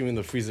Magnolia ice cream in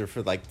the freezer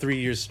for like 3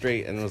 years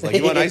straight, and it was like,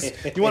 you want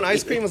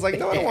ice cream? I was like,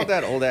 no, I don't want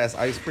that old ass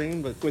ice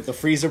cream. But with the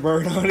freezer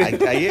burn on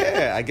it.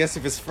 I guess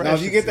if it's fresh. Now,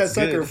 if you get that it's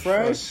sucker good.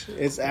 fresh,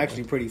 it's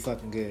actually pretty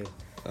fucking good.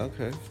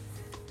 Okay.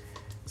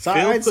 So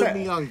Phil I'd put say,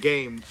 me on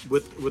game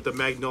with the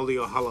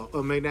Magnolia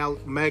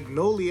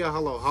Magnolia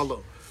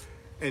Hollow,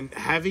 and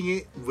having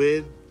it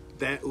with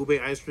that ube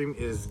ice cream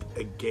is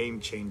a game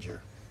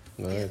changer.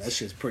 yeah, that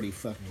shit's pretty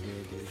fucking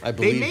good, dude. I They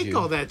believe make you.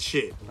 all that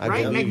shit, I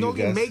right? believe you,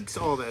 Magnolia Gus. makes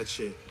all that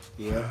shit.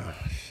 Yeah,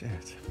 Shit.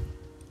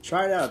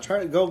 try it out.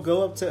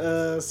 Go up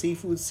to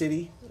Seafood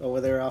City over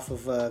there off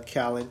of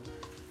Callan.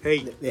 Hey,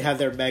 They have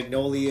their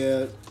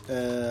Magnolia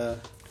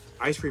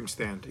ice cream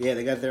stand. Yeah,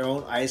 they got their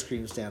own ice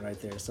cream stand right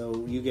there.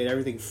 So you get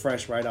everything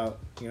fresh right out.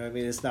 You know what I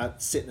mean? It's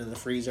not sitting in the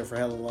freezer for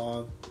hella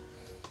long.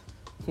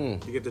 You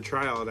get to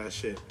try all that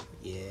shit.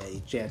 Yeah,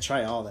 you can't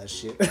try all that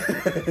shit.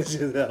 It's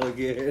just hella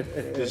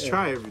good. Just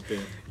try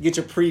everything. Get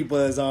your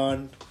pre-buzz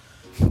on.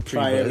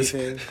 Try Pre-buzz.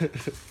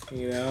 everything.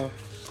 You know?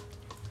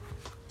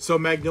 So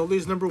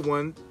Magnolia's number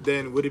one.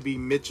 Then would it be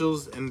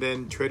Mitchell's and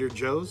then Trader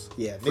Joe's?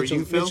 Yeah, For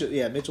you, Phil?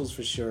 Mitchell's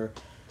for sure.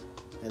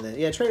 And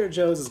then, Trader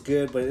Joe's is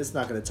good, but it's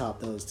not going to top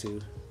those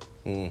two.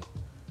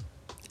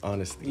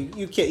 Honestly.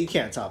 You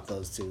can't top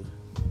those two.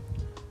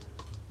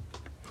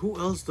 Who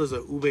else does a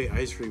ube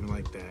ice cream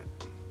like that?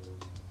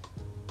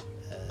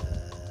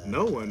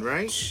 No one,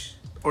 right?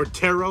 Or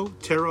taro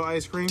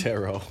ice cream.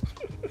 Taro.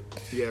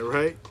 Yeah,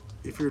 right.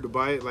 If you were to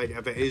buy it like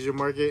at the Asian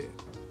market,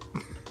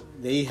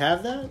 They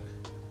have that?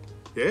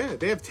 yeah,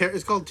 they have taro.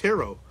 It's called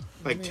taro,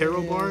 like taro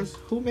Man, bars.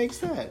 Who makes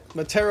that?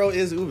 But Taro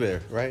is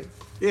Uber, right?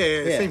 Yeah,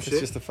 Yeah, same It's shit.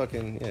 just a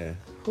fucking, yeah.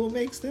 Who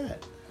makes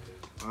that?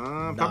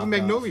 Papa Knockoff.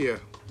 Magnolia.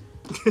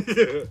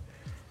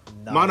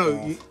 Knock Mono,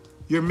 off.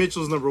 you're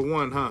Mitchell's number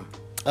one,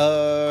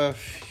 huh?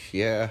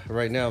 Yeah,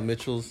 right now,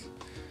 Mitchell's.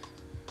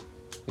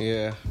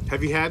 Yeah.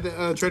 Have you had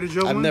the Trader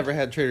Joe I've one? never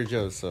had Trader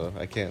Joe's, so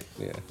I can't,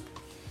 yeah.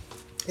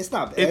 It's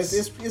not bad. It's-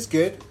 It's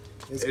good.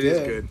 It's It is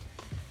good.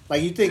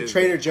 Like, you It think is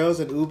Trader Joe's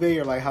and Ube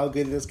are like, how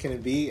good this can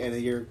it be? And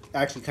then you're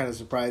actually kind of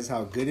surprised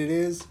how good it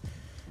is.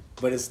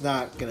 But it's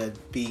not going to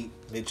beat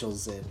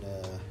Mitchell's and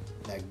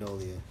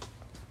Magnolia.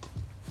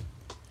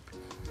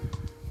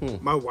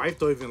 My wife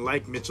don't even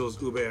like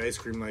Mitchell's ube ice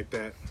cream like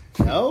that.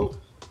 No?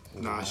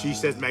 Nah, she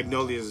says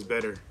Magnolia's is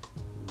better.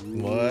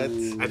 What?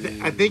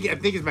 I think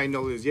it's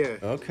Magnolia's. Yeah.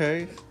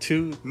 Okay.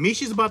 Two. Me,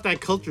 she's about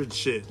that cultured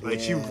shit. Like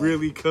she Yeah.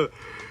 really,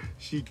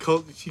 she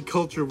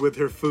cultured with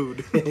her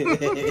food.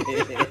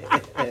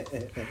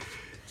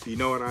 You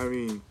know what I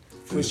mean?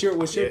 What's your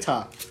Yeah.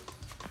 top?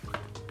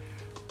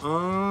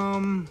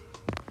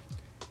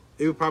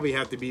 It would probably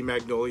have to be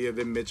Magnolia,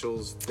 then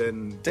Mitchell's,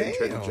 then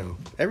Trader Joe. Damn.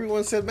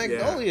 Everyone said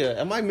Magnolia.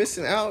 Am I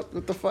missing out?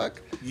 What the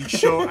fuck? You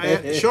sure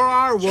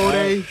are,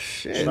 Wode.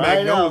 Shit. Try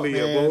it out,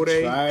 Magnolia, man. Wode.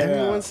 Try it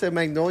Everyone out. said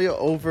Magnolia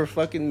over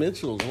fucking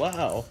Mitchell's.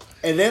 Wow.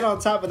 And then on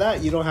top of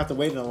that, you don't have to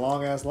wait in a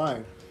long-ass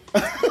line.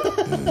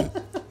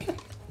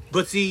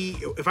 But see,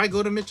 if I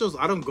go to Mitchell's,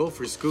 I don't go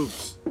for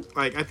scoops.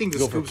 Like, I think the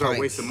Go for scoops are a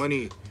waste pints. of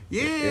money.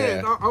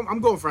 Yeah, Yeah. I'm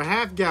going for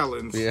half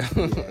gallons. Yeah.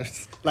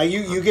 Like,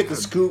 you get the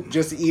scoop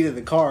just to eat in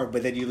the car,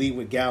 but then you leave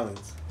with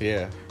gallons.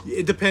 Yeah.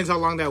 It depends how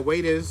long that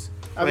wait is.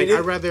 I Like, mean,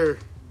 I'd rather...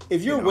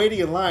 If you're You know. waiting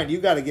in line, you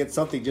got to get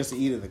something just to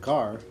eat in the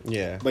car.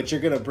 Yeah. But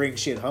you're going to bring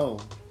shit home.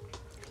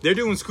 They're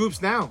doing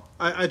scoops now.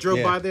 I drove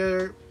Yeah. by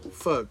there,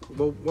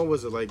 what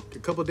was it, like a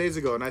couple days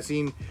ago, and I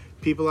seen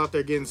people out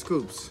there getting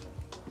scoops.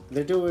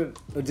 They're doing...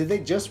 Did they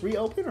just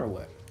reopen or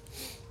what?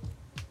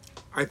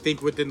 I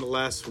think within the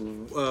last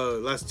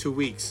 2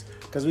 weeks.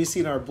 Because we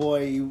seen our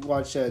boy, you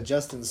watch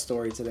Justin's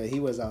story today. He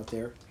was out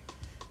there.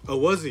 Oh,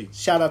 was he?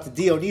 Shout out to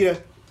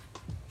Dionita.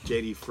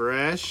 JD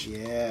Fresh.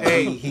 Yeah.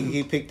 Hey.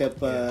 He picked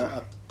up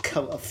a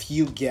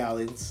few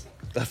gallons.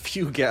 A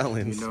few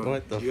gallons. You know,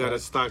 What the you gotta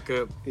fuck? stock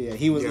up. Yeah,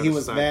 he was You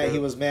gotta stock mad. up. He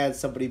was mad.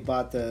 Somebody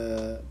bought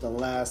the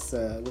last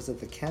was it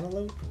the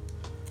cantaloupe?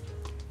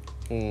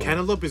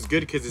 Cantaloupe is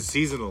good because it's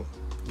seasonal.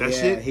 That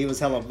yeah, shit. he was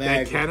hella That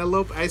mad.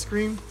 cantaloupe ice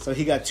cream. So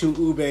he got 2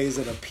 ubes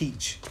and a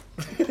peach.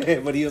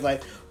 But he was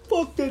like,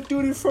 "Fuck that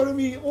dude in front of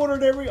me!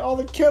 Ordered all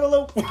the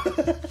cantaloupe."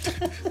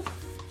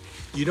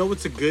 You know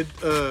what's a good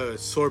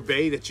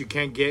sorbet that you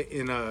can't get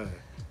in the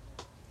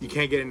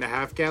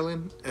half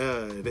gallon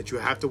that you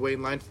have to wait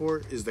in line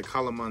for is the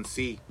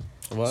calamansi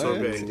What?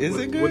 sorbet. Is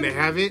when, it good? when they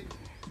have it?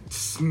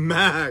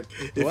 Smack.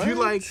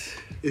 What?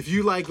 If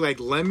you like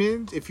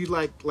lemons, if you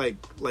like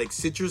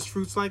citrus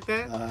fruits like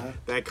that,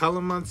 that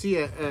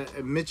calamansi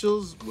at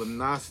Mitchell's will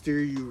not steer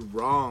you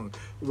wrong.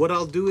 What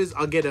I'll do is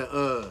I'll get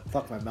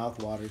Fuck, my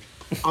mouth watered.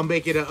 I'll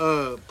make it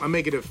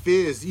a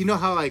fizz. You know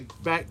how like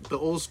back the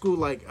old school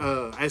like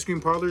ice cream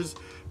parlors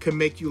can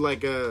make you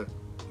like a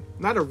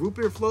not a root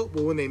beer float,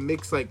 but when they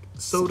mix like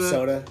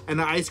soda and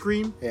the ice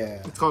cream,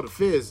 Yeah. it's called a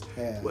fizz.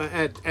 Yeah. Well,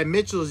 at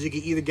Mitchell's, you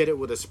can either get it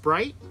with a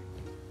Sprite,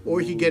 or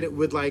you can get it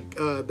with like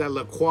that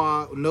La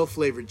Croix no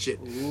flavored shit.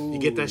 You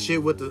get that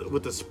shit with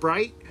the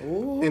Sprite,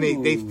 and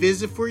they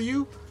fizz it for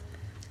you.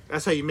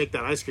 That's how you make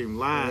that ice cream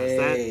last.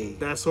 Hey.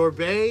 That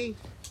sorbet.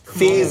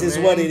 Fizz is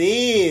what it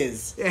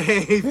is.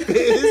 Hey, fizz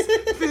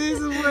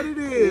is what it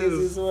Fizz is.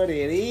 is what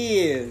it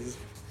is.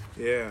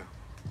 Yeah.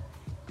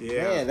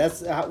 Man,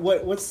 that's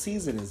what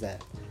season is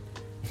that?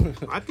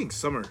 I think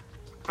summer.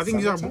 I think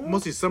these are Summertime?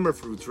 mostly summer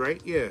fruits, right?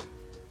 Yeah.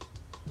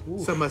 Ooh.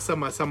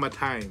 Summertime.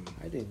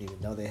 I didn't even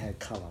know they had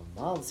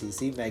calamansi.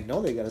 See,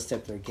 Magnolia got to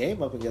step their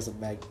game up and get some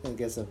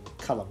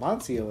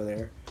calamansi over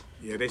there.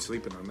 Yeah, they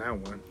sleeping on that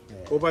one. Yeah.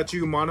 What about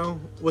you, Mono?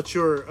 What's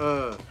your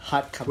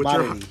Hot what's your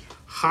commodity.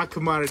 hot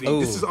commodity? Ooh.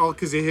 This is all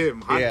because of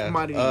him. Hot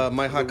commodity.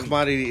 My hot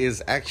commodity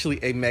is actually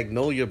a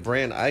Magnolia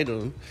brand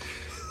item.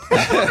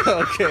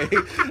 Okay.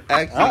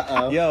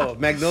 Actually, yo,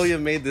 Magnolia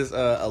made this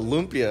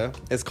Olympia.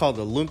 It's called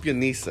Olympia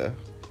Nisa.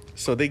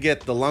 So they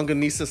get the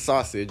longanisa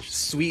sausage,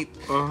 sweet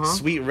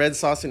red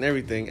sauce and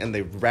everything, and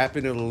they wrap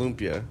it in a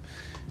lumpia.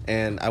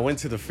 And I went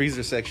to the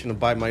freezer section to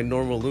buy my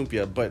normal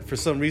lumpia, but for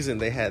some reason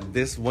they had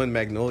this one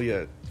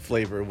Magnolia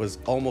flavor was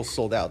almost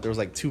sold out. There was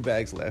like 2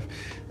 bags left.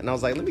 And I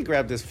was like, let me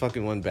grab this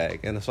fucking 1 bag.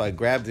 And so I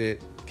grabbed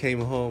it,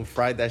 came home,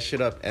 fried that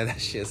shit up, and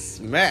that shit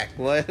smacked.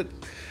 What?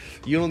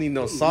 You don't need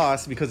no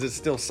sauce because it's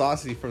still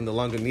saucy from the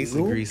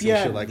longanisa grease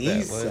and shit like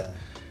that. What?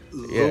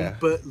 Yeah.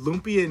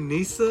 Lumpia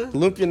Nisa?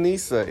 Lumpia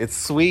Nisa. It's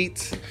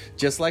sweet,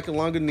 just like a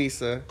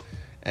longanisa,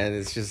 and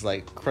it's just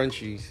like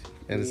crunchy.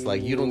 And it's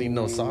like, you don't need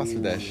no sauce for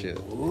that shit.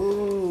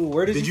 Ooh,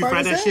 where did you fry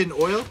find that shit in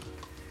oil?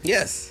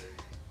 Yes.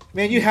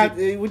 Man, you have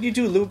when you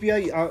do lumpia,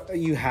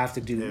 you have to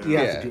do you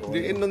have to do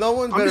oil. No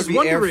one better be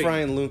air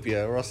frying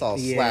lumpia, or else I'll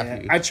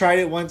slap you. I tried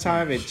it one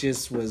time. It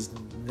just was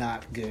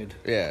not good.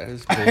 Yeah,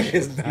 it's bullshit.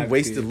 It's not you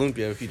wasted good.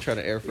 lumpia if you try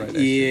to air fry that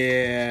shit.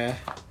 Yeah.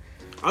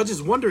 I was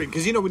just wondering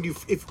because you know when you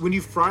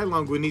fry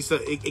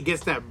longanisa, it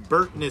gets that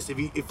burntness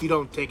if you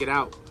don't take it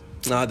out.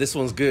 Nah, this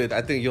one's good.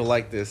 I think you'll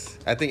like this.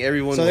 I think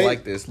everyone will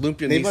like this.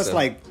 Lumpia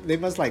Nisa. They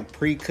must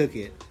pre-cook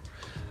it.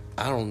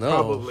 I don't know.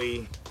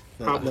 Probably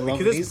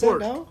because it's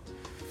pork. No?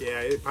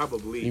 Yeah, it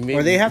probably.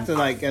 Or they have to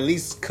like at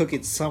least cook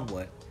it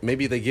somewhat.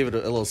 Maybe they give it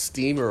a little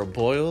steam or a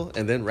boil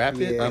and then wrap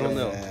it. I don't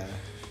know.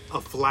 A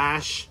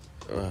flash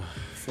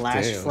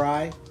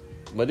fry.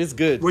 But it's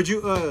good. Where'd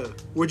you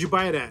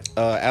buy it at?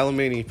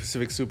 Alamany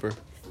Pacific Super.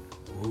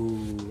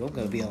 Ooh, I'm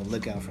gonna be on the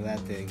lookout for that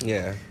thing.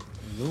 Yeah.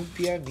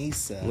 Lumpia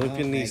Nisa.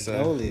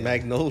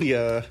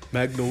 Magnolia.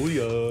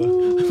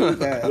 Ooh,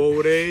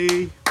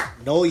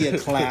 Magnolia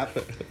clap.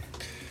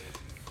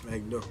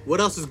 What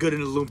else is good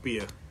in a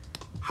lumpia?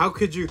 How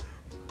could you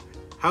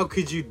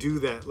do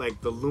that? Like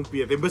the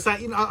lumpia thing.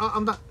 Besides,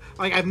 I'm not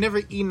like I've never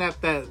eaten at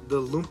the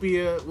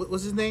lumpia.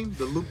 What's his name?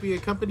 The lumpia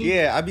company.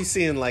 Yeah, I'd be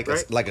seeing like a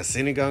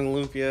sinigang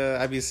lumpia.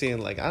 I'd be seeing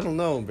like I don't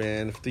know,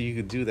 man. If you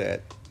could do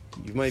that,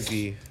 you might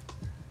be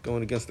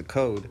going against the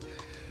code.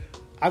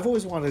 I've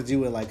always wanted to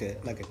do it like a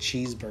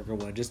cheeseburger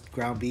one, just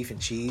ground beef and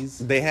cheese.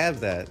 They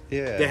have that,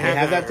 yeah. They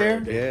have that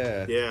there?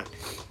 Yeah.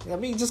 I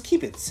mean, just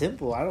keep it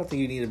simple. I don't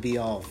think you need to be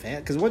all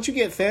fancy. Because once you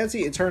get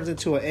fancy, it turns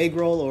into an egg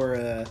roll or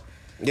a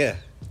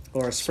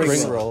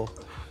spring roll.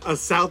 A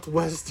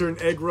Southwestern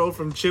egg roll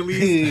from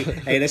Chili's.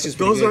 Hey, that's just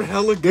those are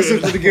hella good. Those are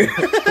pretty good.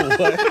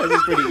 That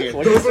is pretty good.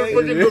 Those are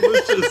fucking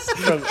delicious.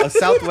 From a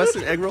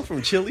Southwestern egg roll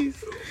from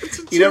Chili's?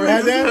 You never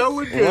had that?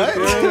 Hella good, what?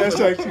 Yeah, that's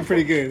actually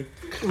pretty good.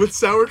 With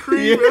sour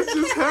cream, that's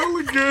just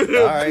hella good.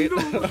 All right.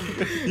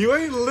 You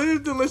ain't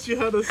lived unless you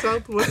had a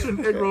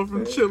Southwestern egg roll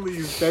from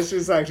Chili's. That's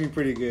just actually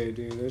pretty good,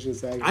 dude. That's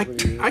just actually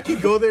pretty good. I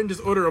could go there and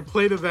just order a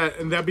plate of that,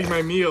 and that'd be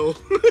my meal.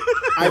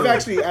 I've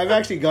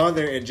actually gone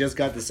there and just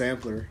got the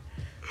sampler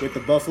with the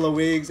buffalo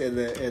wings and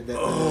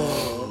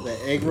the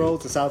egg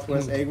rolls, the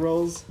Southwest egg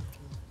rolls.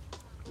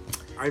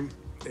 I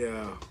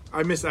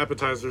miss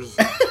appetizers.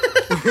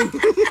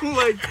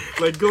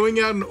 like going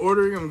out and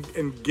ordering them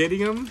and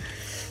getting them.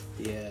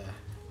 Yeah,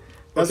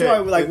 that's why.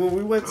 Like when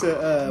we went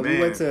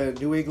to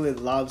New England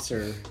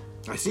Lobster.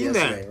 I seen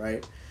that,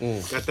 right?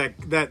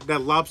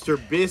 That lobster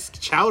bisque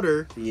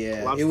chowder.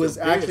 Yeah, it was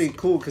actually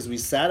cool because we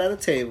sat at a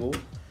table.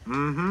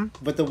 Mm-hmm.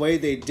 But the way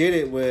they did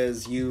it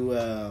was you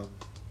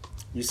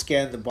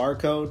scan the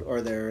barcode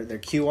or their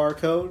QR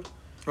code.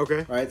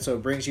 Okay. Right, so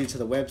it brings you to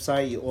the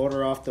website. You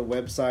order off the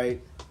website,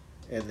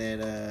 and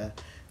then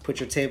put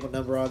your table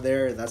number on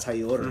there, and that's how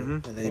you order. Mm-hmm.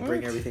 And then they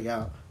bring everything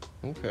out.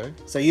 Okay.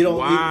 So you don't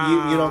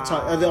you don't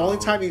talk. The only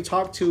time you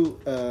talk to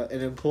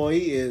an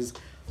employee is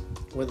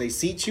when they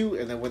seat you,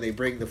 and then when they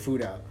bring the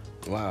food out.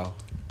 Wow.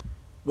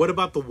 What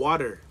about the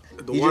water?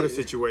 Water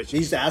situation.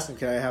 You used to ask them,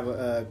 "Can I have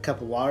a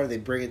cup of water?" They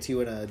bring it to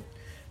you in a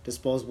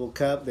disposable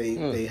cup.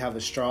 They have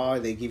a straw.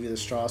 They give you the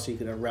straw so you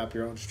can unwrap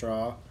your own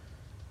straw.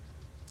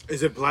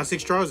 Is it plastic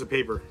straw or is it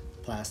paper?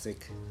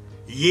 Plastic.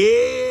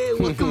 Yeah,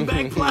 welcome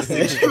back,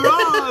 plastic straws.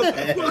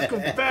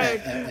 Welcome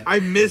back. I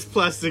miss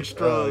plastic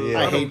straws.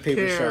 I hate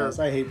paper straws.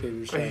 I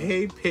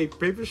hate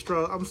paper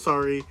straws. I'm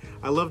sorry.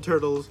 I love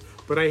turtles,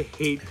 but I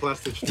hate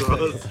plastic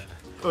straws.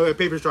 Oh,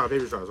 paper straw.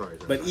 Sorry.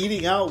 But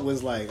eating out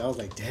was like, I was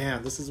like,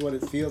 damn, this is what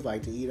it feels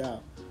like to eat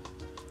out.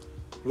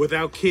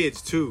 Without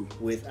kids too.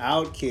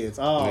 Without kids.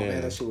 Oh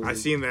man, that shit was. I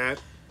seen that.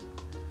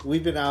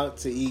 We've been out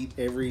to eat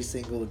every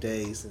single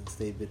day since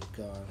they've been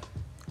gone.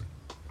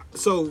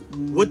 So,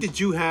 what did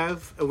you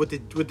have? What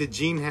did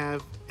Jean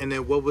have? And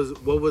then what was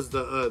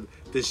the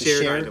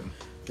shared item?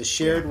 The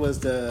shared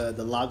was the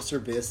lobster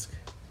bisque.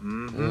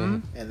 Mm-hmm.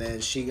 And then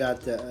she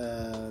got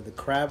the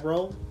crab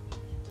roll.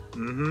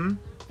 Mm-hmm.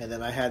 And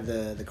then I had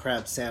the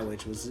crab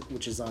sandwich,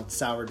 which is on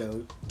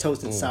sourdough,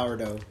 toasted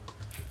sourdough.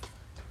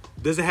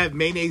 Does it have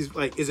mayonnaise?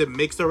 Like, is it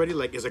mixed already?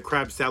 Like, is it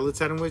crab salad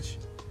sandwich?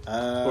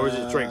 Or is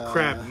it like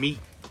crab meat?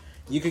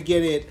 You could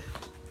get it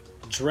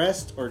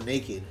dressed or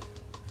naked.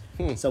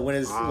 So when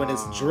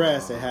it's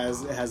dressed, it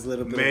has a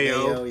little bit of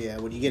mayo. Yeah,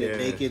 when you get it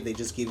naked, they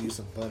just give you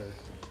some butter.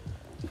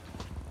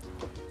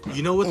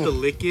 You know what the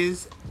lick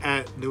is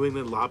at New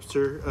England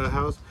Lobster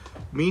House?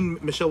 Me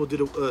and Michelle will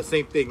do the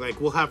same thing. Like,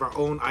 we'll have our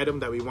own item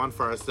that we want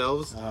for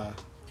ourselves,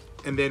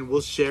 and then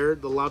we'll share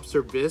the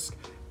lobster bisque.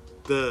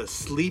 The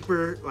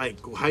sleeper, like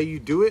how you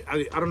do it,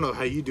 I don't know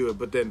how you do it,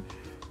 but then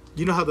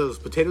you know how those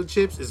potato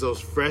chips is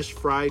those fresh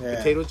fried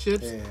potato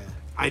chips. Yeah.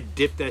 I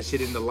dip that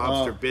shit in the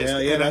lobster bisque.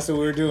 Hell yeah, that's what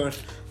we were doing.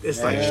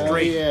 It's like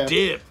straight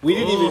dip. We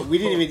didn't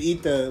even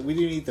eat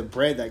the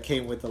bread that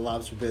came with the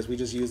lobster bisque. We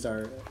just used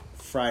our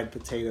fried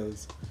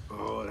potatoes.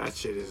 Oh, that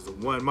shit is the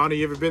one. Monty,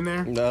 you ever been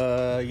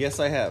there? Yes,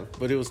 I have,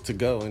 but it was to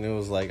go, and it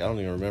was like I don't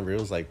even remember. It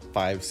was like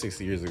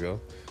 5-6 years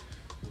ago.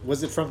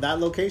 Was it from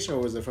that location or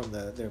was it from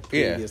their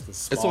previous?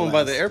 Yeah, it's owned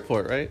by the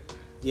airport, right?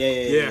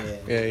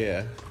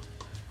 Yeah.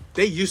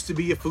 They used to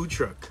be a food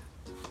truck.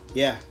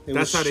 Yeah,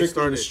 That's how they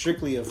started. It was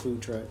strictly a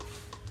food truck.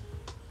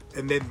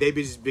 And then they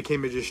just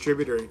became a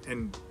distributor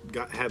and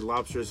had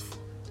lobsters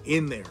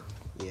in there.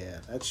 Yeah,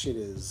 that shit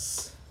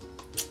is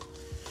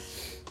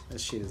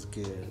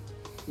good.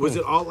 Was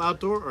it all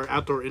outdoor or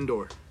outdoor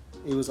indoor?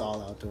 It was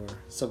all outdoor.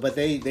 So, but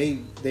they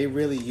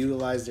really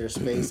utilized their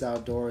space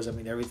outdoors. I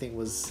mean, everything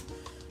was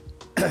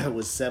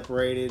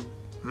separated.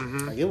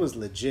 Mm-hmm. Like it was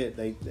legit.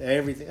 Like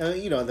everything.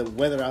 The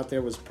weather out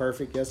there was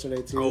perfect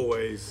yesterday too.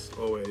 Always.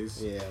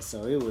 Yeah.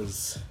 So it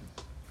was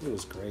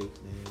great,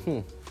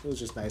 man. It was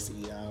just nice to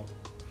eat out.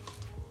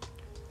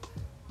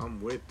 I'm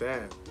with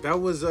that. That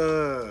was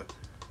let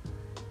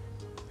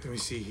me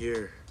see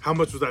here. How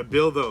much was that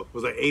bill though?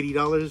 Was that $80? It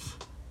was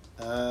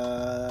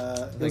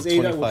Like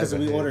 $8 because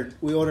 $25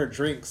 we ordered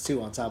drinks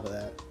too on top of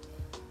that.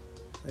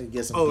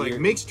 Get some beer, like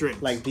mixed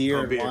drinks, like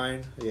beer and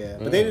wine. Yeah,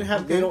 but they didn't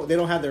have they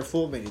don't have their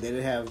full menu. They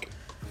didn't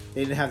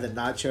have the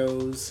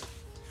nachos.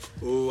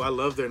 Ooh, I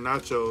love their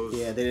nachos.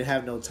 Yeah, they didn't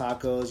have no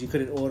tacos. You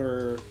couldn't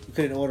order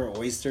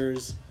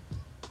oysters.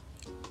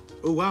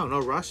 Oh wow, no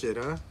raw shit,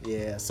 huh?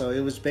 Yeah, so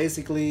it was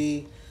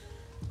basically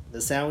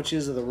the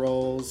sandwiches or the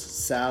rolls,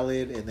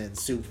 salad, and then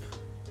soup.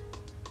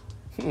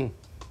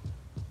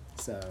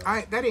 So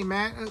that ain't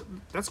mad.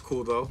 That's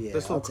cool though. yeah,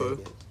 That's so cool.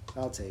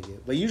 I'll take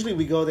it. But usually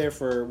we go there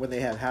for when they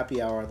have happy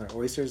hour on their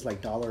oysters,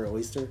 like $1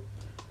 oyster.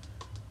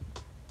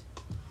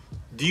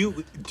 Do you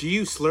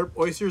slurp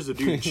oysters or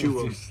do you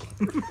chew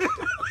them?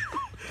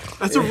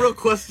 That's a real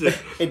question.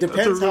 It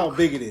depends how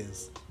big it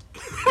is.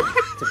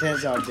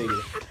 Depends how big it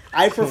is.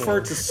 I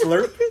prefer to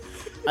slurp.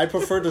 I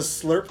prefer to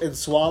slurp and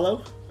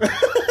swallow.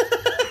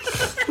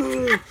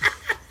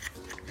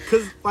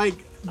 Cause like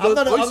I'm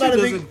not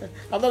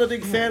a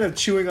big fan of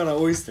chewing on an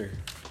oyster.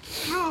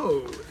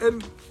 No,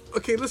 and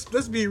okay,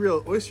 let's be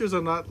real. Oysters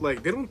are not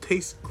like they don't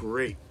taste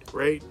great,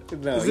 right?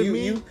 No,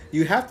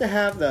 you have to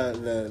have the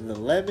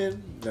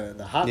lemon,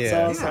 the hot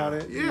sauce on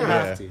it. Yeah. You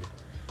have to.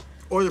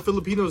 Or the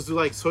Filipinos do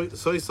like soy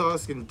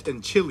sauce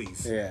and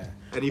chilies. Yeah.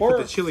 And you put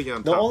the chili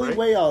on top. The only right?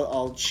 way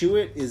I'll chew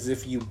it is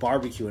if you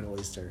barbecue an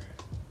oyster.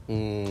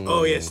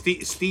 Oh yeah,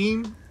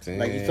 steam.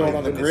 Like you throw it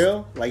on the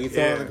grill. Like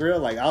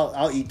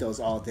I'll eat those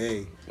all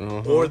day.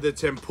 Or the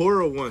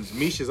tempura ones.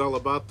 Misha's all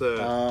about the.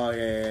 Oh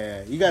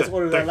yeah. You guys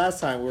ordered that last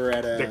time. We were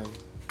at the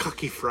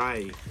cocky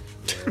fry.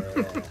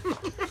 Yeah.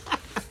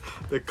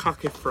 The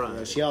cocky fry.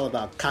 Yeah, she all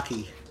about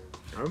cocky.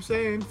 I'm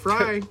saying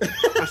fry.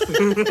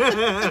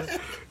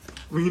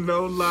 We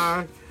no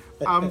lie.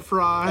 I'm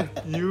fried.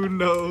 You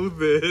know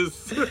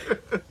this.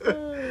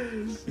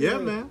 Yeah,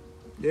 man.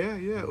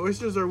 Yeah.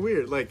 Oysters are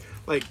weird. Like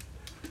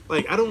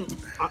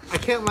I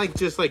can't like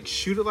just like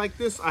shoot it like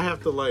this. I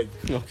have to like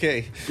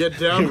get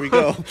down. Here we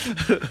go.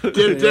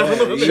 Get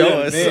down.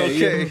 Show us. Man,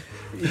 Okay.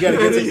 You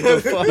gotta you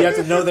have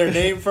to know their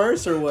name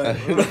first or what?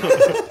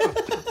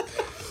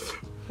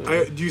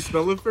 Do you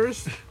smell it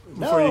first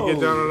before you get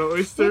down on an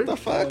oyster? What the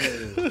fuck?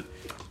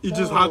 You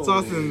just hot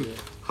sauce and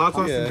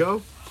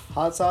go.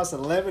 Hot sauce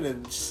and lemon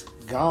and just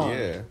gone.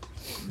 Yeah.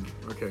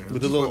 Okay.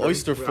 With the little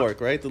oyster fork,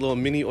 right? The little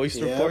mini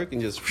oyster fork,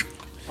 and just.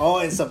 Oh,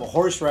 and some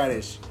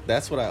horseradish.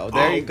 That's what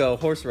There you go,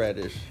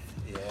 horseradish.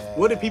 Yeah.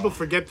 What if people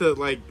forget to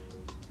like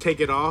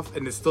take it off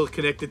and it's still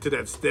connected to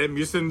that stem?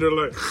 You're sitting there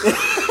like.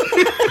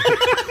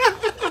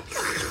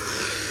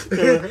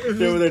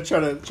 They're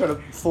trying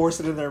to force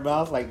it in their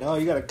mouth. Like, no,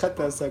 you gotta cut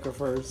that sucker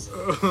first.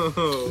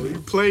 Oh, you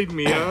played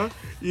me, huh?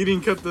 You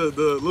didn't cut the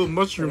little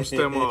mushroom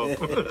stem off.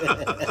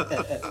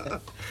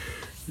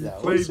 You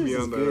played me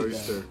on that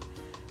oyster.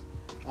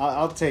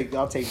 I'll take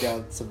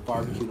down some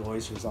barbecued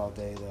oysters all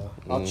day though.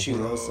 I'll chew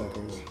those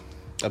suckers.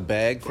 A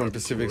bag from Barbecue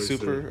Pacific oyster.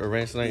 Super or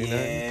Ranch 99.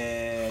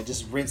 Yeah,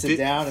 just rinse it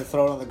down and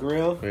throw it on the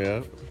grill.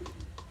 Yeah.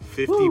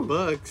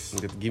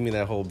 $50. Give me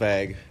that whole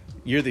bag.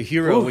 You're the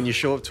hero when you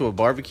show up to a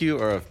barbecue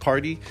or a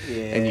party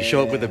and you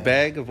show up with a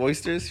bag of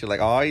oysters. You're like,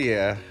 oh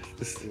yeah,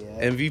 this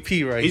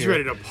MVP right He's here.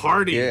 ready to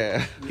party.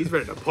 Yeah. He's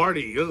ready to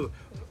party.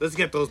 Let's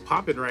get those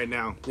popping right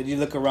now. Then you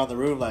look around the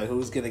room like,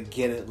 who's gonna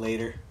get it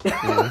later?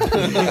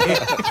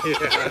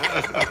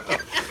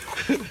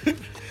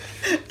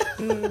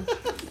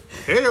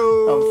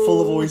 Hey-o. I'm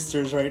full of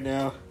oysters right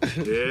now.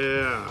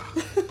 Yeah.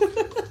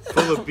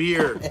 Full of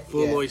beer.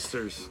 Full of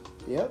oysters.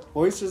 Yep,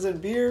 oysters and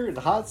beer and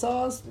hot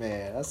sauce.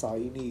 Man, that's all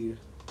you need.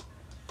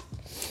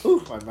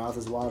 Ooh, my mouth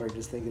is watering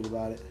just thinking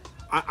about it.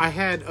 I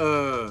had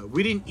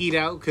we didn't eat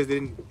out because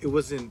they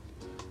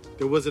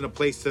there wasn't a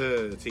place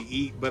to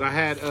eat. But I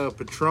had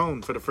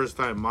Patron for the first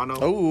time, Mono.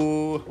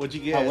 Oh, what'd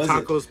you get? How was it?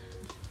 Tacos.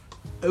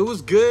 It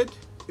was good.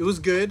 It was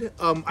good.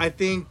 I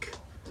think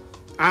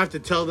I have to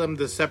tell them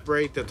to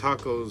separate the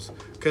tacos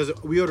because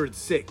we ordered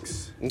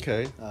 6.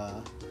 Okay.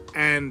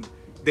 And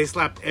they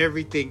slapped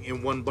everything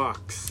in one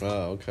box.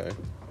 Oh, okay.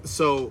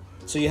 So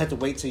you had to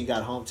wait till you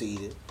got home to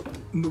eat it.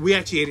 we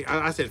actually ate it.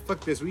 I said,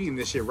 fuck this. We eating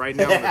this shit right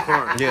now in the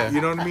car. Yeah.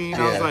 You know what I mean?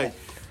 I was Yeah. like,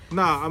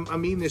 nah,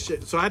 I'm eating this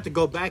shit. So I had to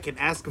go back and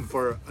ask them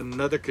for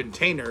another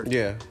container.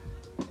 Yeah.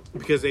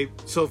 Because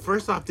so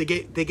first off, they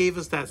gave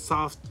us that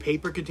soft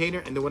paper container.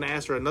 And then when I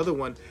asked for another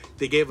one,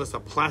 they gave us a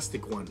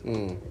plastic one.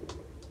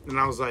 And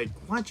I was like,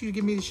 why don't you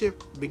give me the shit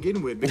to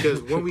begin with?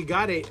 Because when we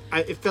got it,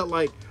 it felt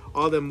like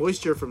all the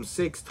moisture from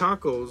 6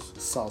 tacos.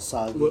 It's all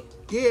soggy. Well,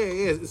 yeah,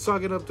 it's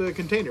sogging up the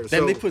container.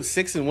 Then So they put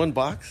 6 in one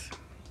box?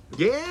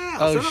 yeah,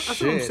 Oh, that's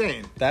shit. what I'm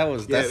saying.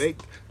 That's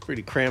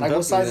pretty crammed Like, up.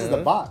 what size in is there,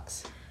 the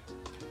box?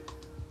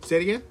 Say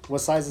it again. What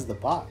size is the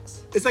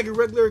box? It's like a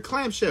regular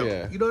clamshell.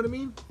 Yeah. You know what I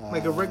mean?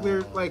 Like a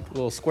regular, like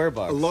Little square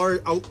box. a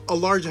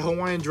large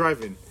Hawaiian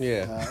drive-in.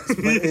 Yeah. But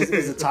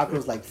is the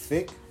tacos like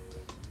thick?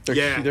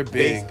 They're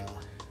big.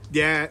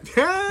 Yeah.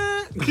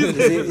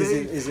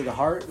 Is it a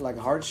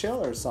hard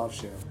shell or a soft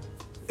shell?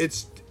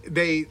 It's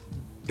they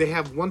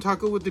have one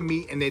taco with the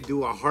meat and they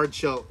do a hard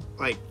shell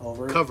like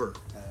Over it? cover.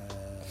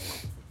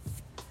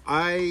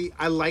 I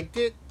liked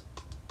it.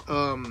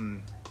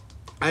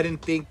 I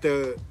didn't think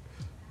the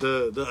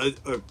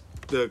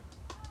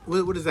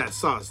what is that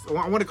sauce? I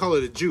want to call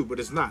it a jus, but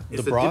it's not.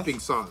 It's The a broth? dipping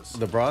sauce.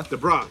 The broth? The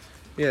broth.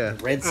 Yeah.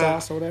 Red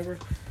sauce or whatever?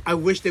 I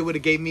wish they would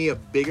have gave me a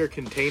bigger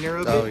container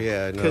of it. Oh,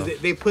 yeah, I know. Because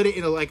they put it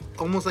in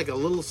almost like a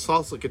little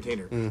salsa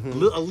container,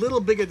 Mm-hmm. a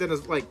little bigger than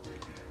like.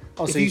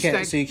 Oh, if so you can't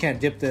stack- so you can't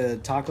dip the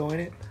taco in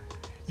it?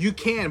 You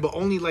can, but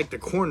only like the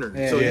corner.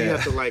 Yeah. So you Yeah.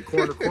 have to like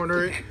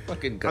corner it.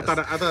 Fucking I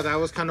thought that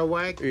was kind of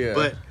whack. Yeah.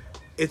 But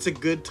it's a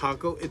good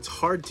taco. It's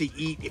hard to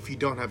eat if you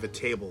don't have a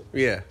table.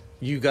 Yeah.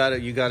 You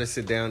gotta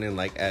sit down and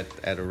like at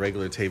a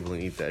regular table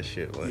and eat that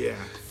shit. Like, Yeah.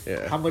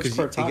 Yeah. How much 'Cause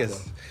per I taco?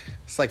 guess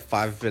it's like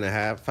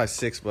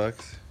 $6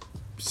 bucks.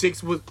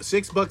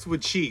 $6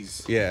 with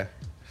cheese. Yeah.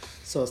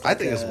 So it's I like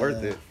think it's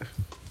worth it.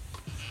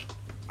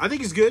 I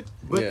think it's good,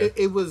 but Yeah.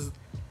 it was.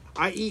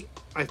 I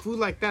food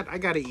like that. I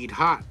gotta eat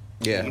hot.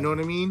 Yeah. You know what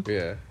I mean?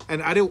 Yeah.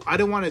 And I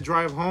don't want to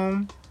drive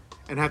home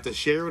and have to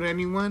share with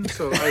anyone.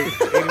 So I.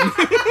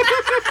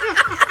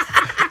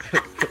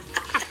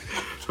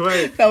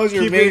 Right. That was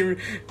your Keep main.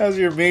 That was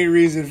your main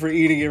reason for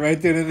eating it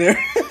right then and there.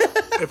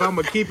 If I'm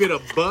gonna keep it a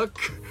buck,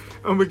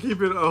 I'm gonna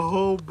keep it a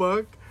whole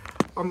buck.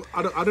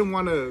 I don't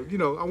want to,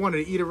 I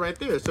wanted to eat it right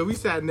there. So we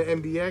sat in the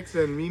MDX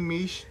and me,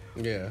 Mish,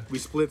 Yeah. we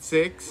split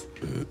 6,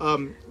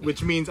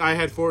 which means I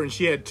had 4 and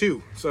she had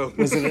 2. So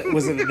was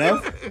it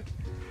enough?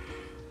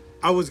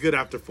 I was good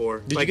after 4.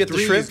 Did you get the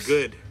 3 shrimps? is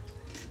good.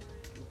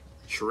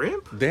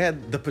 Shrimp? They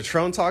had the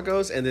Patron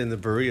tacos and then the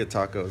burrito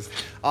tacos.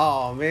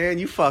 Oh man,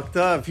 you fucked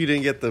up if you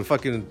didn't get the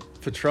fucking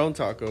Patron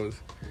tacos.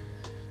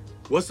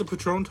 What's the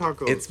Patron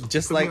taco? It's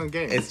just Put me like on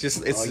game. it's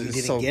just it's Oh, you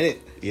didn't so, get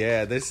it?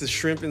 Yeah, this is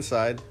shrimp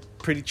inside.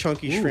 Pretty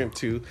chunky shrimp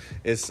too.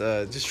 It's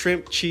just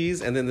shrimp,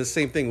 cheese, and then the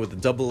same thing with the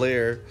double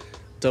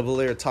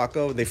layer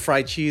taco. They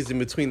fry cheese in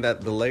between the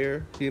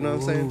layer. You know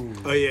what I'm saying?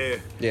 Oh yeah.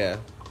 Yeah.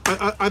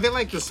 Are they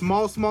like the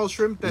small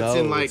shrimp that's No,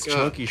 in like it's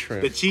chunky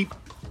shrimp. the cheap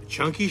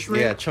chunky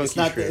shrimp? Yeah, chunky It's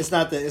not shrimp.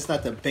 it's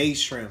not the base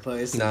shrimp, but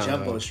it's the No.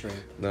 jumbo shrimp.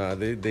 Nah,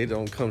 they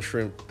don't come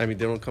shrimp. I mean,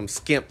 they don't come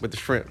skimp with the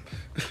shrimp.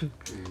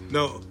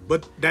 No,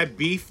 but that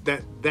beef,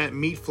 that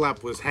meat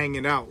flap was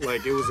hanging out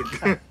like it was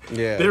a.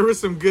 Yeah. There was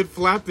some good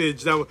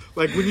flappage that was,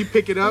 like when you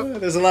pick it up,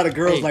 There's a lot of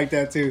girls Hey. like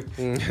that too.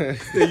 you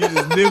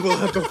just nibble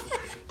at the.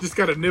 Just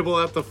gotta nibble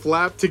at the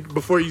flap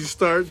before you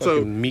start, so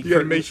Fucking meat you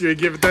gotta make curtains. sure you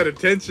give it that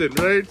attention,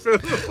 right?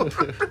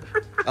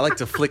 I like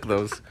to flick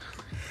those.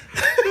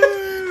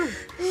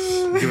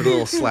 Give it a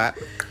little slap.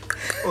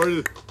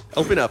 Or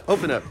Open up.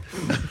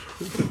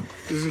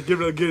 just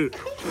give it a good.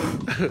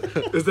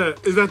 Is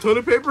that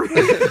toilet paper?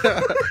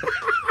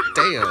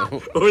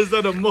 Damn. Or is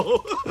that a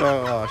mole?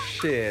 Oh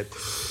shit.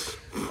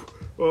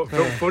 Well,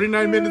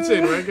 49 minutes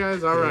in, right,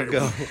 guys? All right.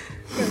 Go.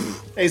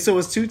 Hey, so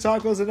was 2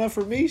 tacos enough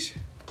for Mish?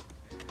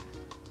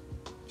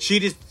 She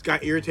just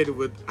got irritated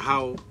with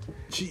how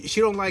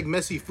she don't like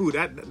messy food.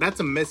 That's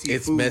a messy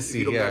It's food. messy. If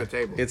you don't Yeah. got a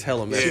table. It's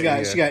hella messy.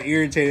 She got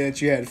irritated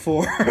that you had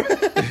 4.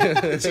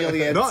 She only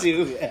had No.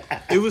 2.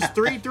 It was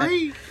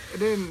 3-3,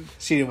 and then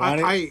She didn't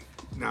want it?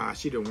 Nah,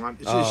 she didn't want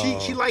it. Oh.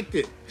 She liked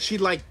it. She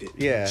liked it.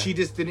 Yeah. She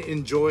just didn't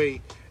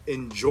enjoy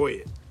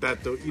it.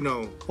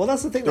 Well,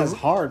 that's the thing that's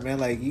hard, man.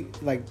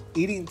 Like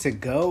eating to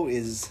go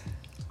is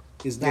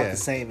not Yeah. the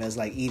same as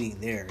like eating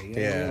there. You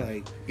know? Yeah.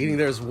 Like Eating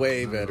there is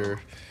way better.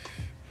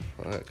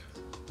 Fuck.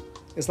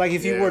 it's like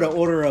if you Yeah. were to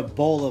order a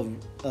bowl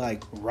of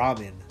like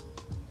ramen.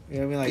 You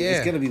know what I mean? Like Yeah.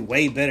 it's gonna be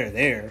way better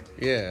there.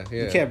 Yeah.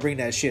 You can't bring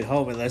that shit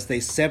home unless they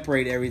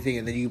separate everything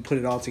and then you put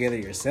it all together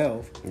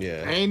yourself.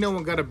 Yeah. ain't no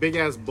one got a big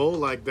ass bowl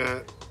like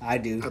that I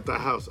do. at the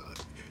house.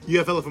 You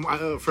have fella from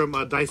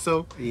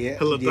Daiso. Yeah,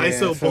 Hella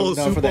Daiso bowl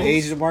for soup the bowls?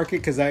 Asian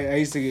market because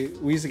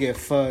we used to get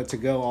pho to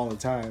go all the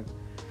time.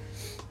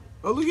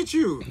 Oh, look at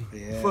you.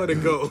 Yeah. For the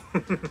go.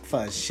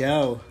 For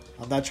sure.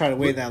 I'm not trying to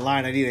wait in that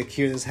line. I need to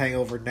cure this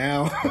hangover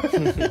now.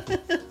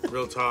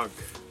 Real talk.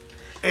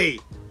 Hey,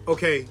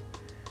 okay.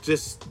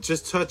 Just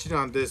touching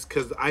on this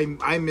because I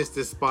missed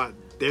this spot.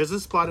 There's a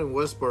spot in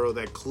Westboro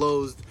that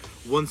closed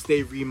once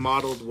they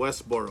remodeled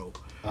Westboro.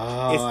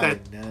 Oh, It's I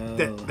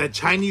know. that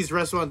Chinese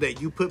restaurant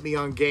that you put me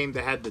on game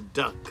that had the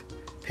duck.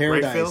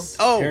 Paradise. Right, Phil?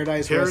 Oh,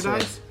 Paradise. Paradise?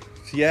 Restaurant.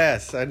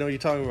 Yes, I know what you're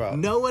talking about.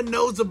 No one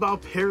knows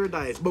about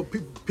Paradise, but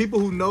people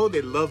who know,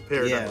 they love Yeah.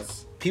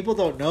 Paradise. People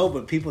don't know,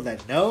 but people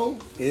that know,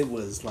 it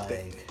was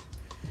like.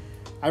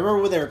 I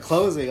remember when they were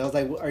closing. I was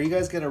like, "Are you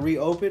guys gonna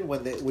reopen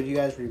when you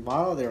guys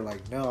remodel?" They were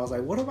like, "No." I was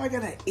like, "What am I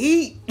gonna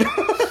eat?"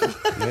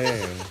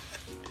 Man.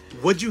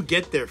 What'd you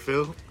get there,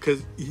 Phil?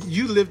 Because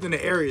you lived in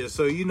the area,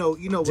 so you know what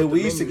Dude, the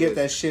we used to menu get is.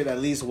 that shit at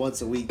least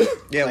once a week.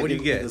 Yeah, Like what do you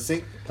in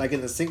get?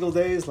 In the single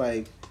days,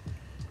 like,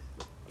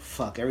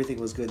 fuck, everything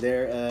was good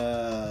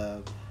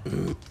there.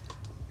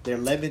 Their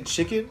lemon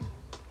chicken,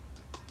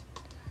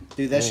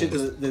 dude, that shit.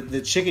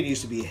 The chicken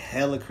used to be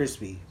hella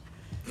crispy,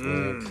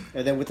 and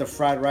then with the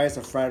fried rice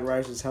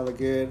was hella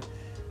good.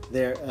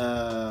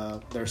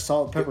 Their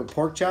salt and pepper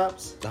pork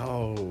chops,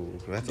 Oh,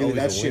 that's dude, always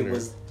that a shit winner.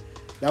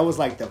 that was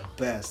like the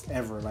best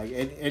ever. Like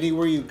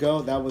anywhere you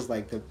go, that was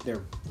like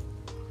their.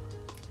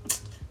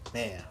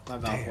 Man, my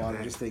mouth water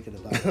man. just thinking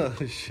about it.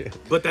 Oh shit.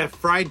 But that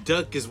fried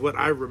duck is what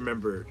I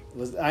remembered.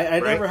 I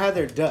never had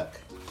their duck,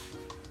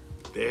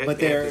 but they had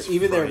their this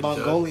even their fried duck.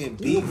 Mongolian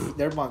beef,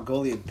 their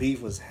Mongolian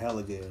beef was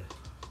hella good.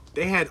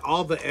 They had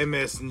all the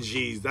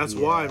MSGs. That's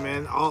Yeah. why,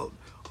 man.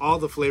 All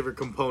the flavor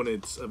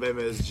components of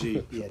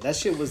MSG. Yeah, that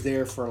shit was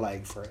there for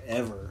like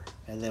forever,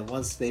 and then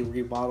once they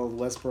remodeled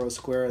Westboro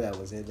Square, that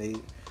was it.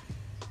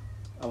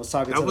 I was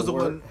talking That to was the the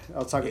work. one- I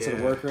was talking to the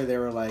yeah. worker. They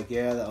were like,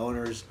 "Yeah, the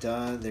owner's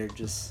done. They're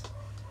just."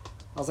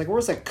 I was like,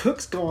 "Where's that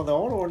cooks going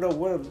though? I don't know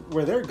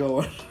where they're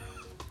going."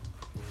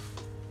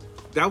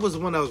 That was the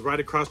one that was right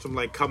across from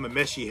like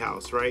Kamameshi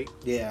House, right?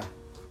 Yeah,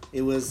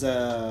 it was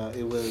the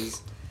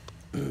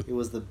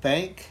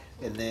bank,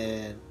 and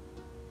then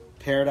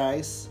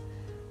Paradise,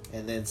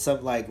 and then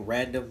some like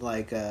random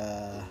like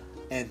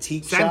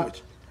antique Sandwich.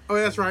 shop, Oh,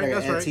 that's right. like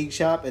That's an right. antique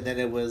shop, and then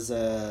it was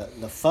the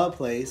pho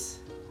place,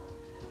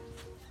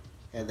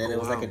 and then Oh, it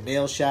was like a wow.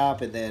 nail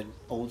shop, and then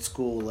old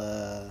school.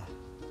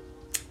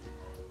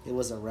 It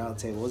wasn't Round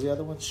Table. What was the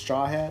other one?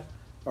 Straw Hat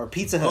or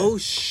Pizza Hut? Oh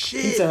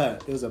shit. Pizza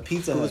Hut. It was a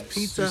Pizza It was Hut.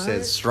 Pizza You Hut.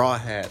 said straw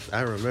hat.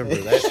 I remember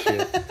that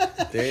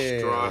shit. Damn.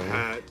 Straw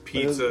Hat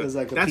Pizza. it was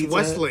like a That's Pizza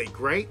Westlake,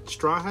 right?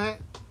 Straw Hat.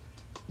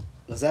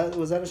 Was that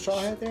a Straw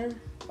Hat there?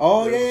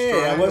 Oh There was yeah,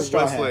 Straw that Hat was in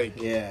Straw Westlake.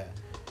 Hat. Yeah.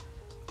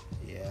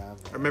 Yeah.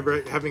 I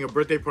remember having a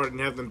birthday party and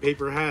having them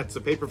paper hats,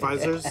 the paper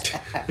visors.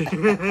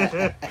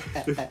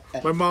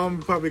 My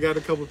mom probably got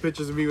a couple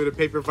pictures of me with a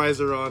paper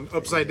visor on,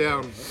 upside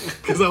down,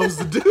 because I was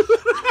the dude.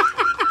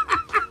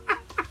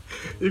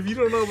 If you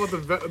don't know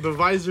about the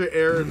visor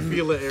era and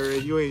Fila era,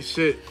 you ain't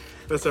shit.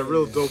 That's a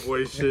real dope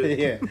boy shit.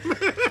 Yeah.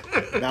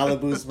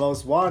 Malibu's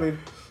Most Wanted.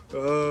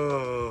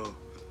 Oh,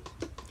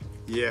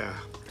 yeah.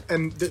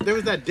 And there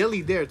was that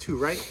deli there too,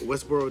 right?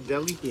 Westboro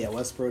Deli. Yeah,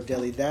 Westboro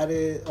Deli. That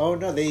is. Oh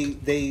no,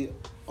 they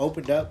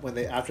opened up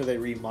after they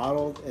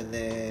remodeled, and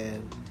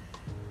then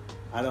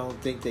I don't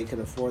think they could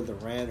afford the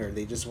rent, or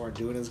they just weren't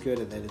doing as good,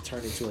 and then it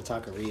turned into a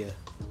taqueria.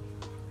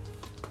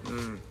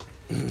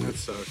 That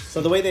sucks.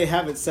 So the way they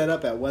have it set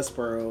up at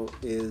Westboro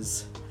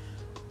is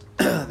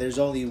there's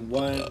only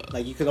one.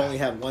 Like you could only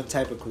have one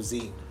type of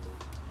cuisine.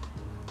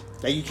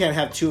 Like you can't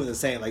have two of the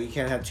same. Like you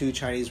can't have two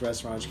Chinese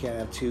restaurants. You can't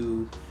have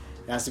two.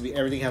 It has to be.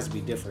 Everything has to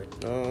be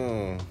different.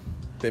 Oh.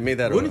 They made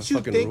that a Wouldn't you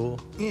fucking think? rule.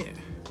 Yeah.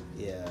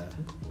 Yeah.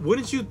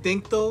 Wouldn't you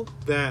think though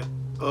that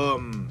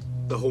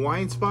the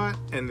Hawaiian spot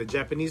and the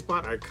Japanese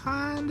spot are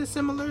kind of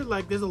similar?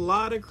 Like there's a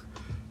lot of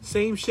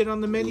same shit on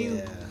the menu.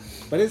 Yeah.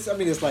 But it's. I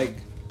mean, it's like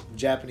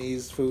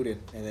Japanese food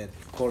and then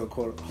quote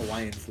unquote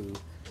Hawaiian food.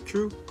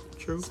 True.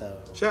 So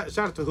Shout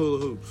out to Hula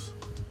Hoops.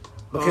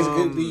 because it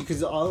could be,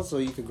 because also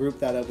you could group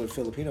that up with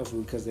Filipino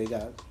food because they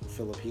got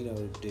Filipino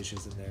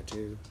dishes in there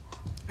too.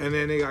 And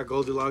then they got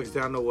Goldilocks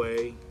down the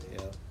way.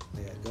 Yeah.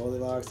 They got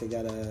Goldilocks. They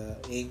got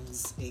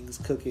Ing's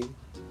Cooking.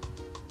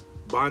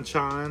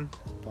 Banchan.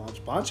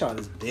 Bonchon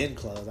has been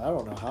closed. I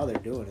don't know how they're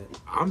doing it.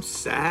 I'm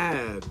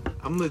sad.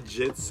 I'm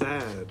legit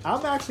sad.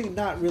 I'm actually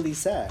not really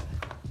sad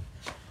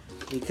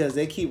because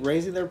they keep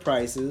raising their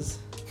prices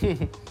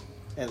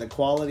and the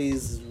quality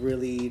is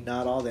really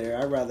not all there.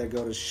 I'd rather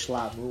go to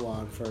Schlap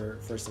Muon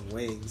for some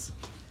wings.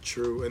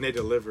 True. And they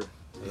deliver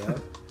Yeah.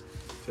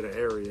 to the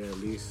area at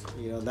least.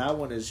 You know, that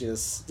one is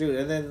just, dude.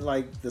 And then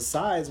like the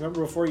sides.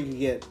 Remember before you could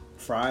get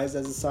fries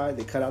as a side?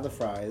 They cut out the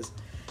fries,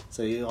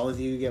 so the only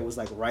thing you get was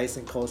like rice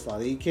and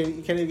coleslaw. You can't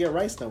even get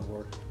rice no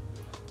more.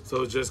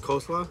 So just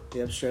coleslaw?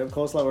 Yep, straight up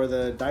coleslaw or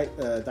the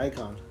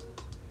daikon.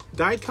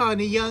 Daikon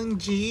the young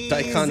G.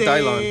 Daikon,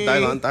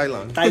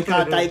 Dailon.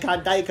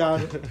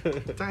 Daikon.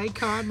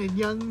 Daikon and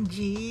young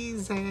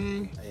G's.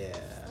 Yeah.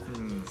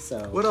 So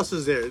What else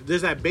is there?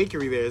 There's that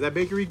bakery there. Is that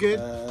bakery good?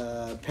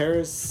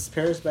 Paris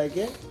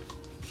Baguette.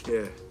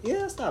 Yeah.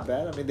 Yeah, it's not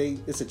bad. I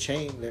mean, it's a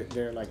chain.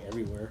 They're like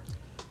everywhere.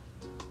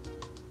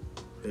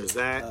 There's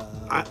that.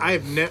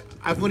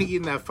 I've only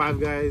eaten at Five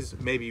Guys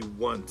maybe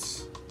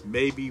once.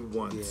 Yeah,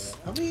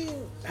 I mean,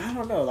 I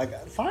don't know.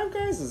 Like Five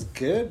Guys is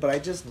good, but I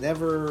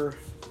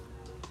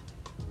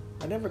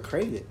never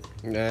crave it.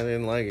 Yeah, I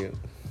didn't like it.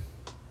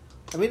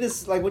 I mean,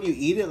 it's like when you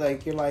eat it,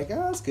 like you're like,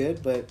 oh, it's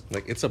good, but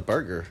Like, it's a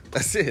burger.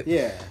 That's it.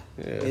 yeah,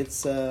 Yeah.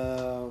 it's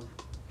the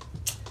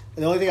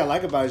only thing I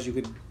like about it is you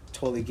could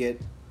totally get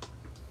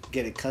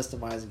it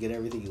customized and get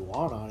everything you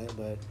want on it,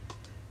 but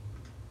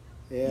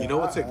yeah, You know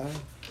what's You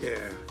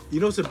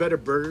know what's a better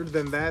burger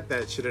than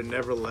that should have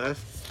never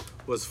left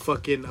was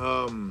fucking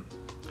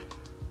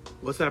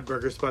what's that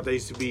burger spot that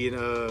used to be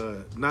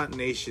in not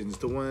Nations,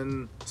 the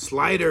one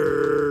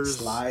Sliders.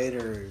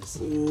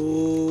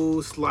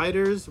 Ooh,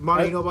 Sliders.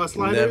 Mom, you know about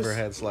Sliders? Never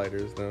had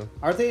sliders, though.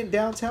 Aren't they in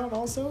downtown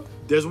also?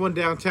 There's one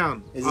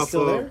downtown. Is it off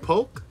still of there?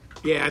 Polk?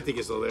 Yeah, I think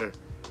it's still there.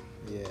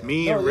 Yeah.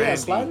 Me and Randy.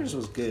 Sliders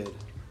was good.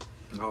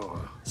 Oh,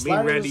 me Sliders-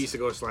 and Randy used to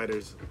go to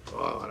Sliders.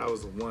 Oh, that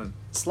was the one.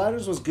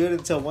 Sliders was good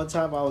until one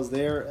time I was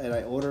there and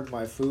I ordered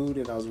my food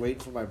and I was waiting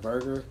for my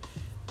burger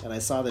and I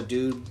saw the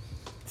dude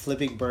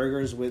flipping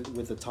burgers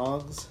with the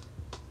tongs.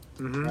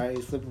 Mm-hmm. Right,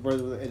 he's flipping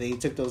burgers and then he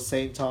took those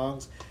same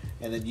tongs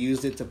and then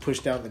used it to push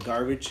down the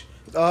garbage.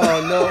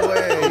 Oh, no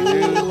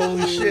way, dude.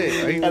 Holy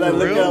shit. Are you And I for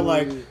looked at real? him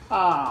like,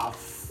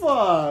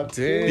 fuck.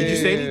 Damn. Did you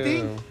say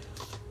anything?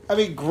 I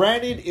mean,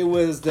 granted, it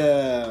was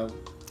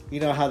you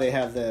know how they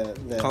have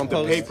the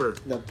Compost? Paper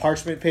the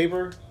parchment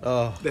paper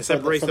Oh. that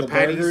separates for the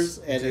patties. burgers,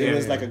 and it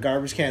was Yeah. like a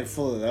garbage can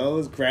full of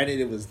those. Granted,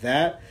 it was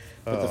that,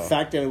 but the Oh.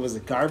 fact that it was a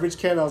garbage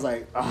can, I was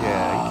like,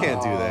 Yeah, you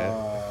can't do that.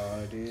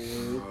 "Oh,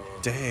 dude."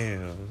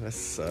 Damn. That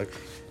sucks.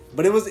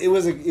 But it was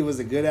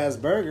a good ass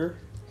burger.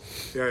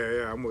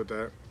 Yeah, I'm with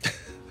that.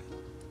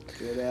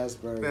 Good ass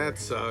burger. That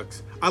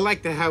sucks. I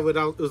like to have it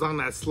out. It was on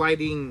that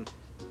sliding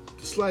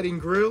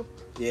grill.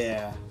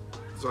 Yeah.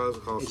 That's what it was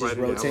called. It just Sliding.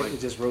 Yeah, I rotated. like- It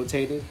just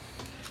rotated.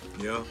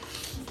 yeah,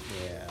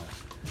 Yeah.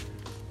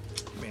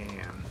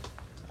 man.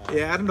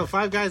 Yeah, I don't know.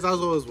 Five Guys, I was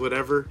always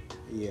whatever.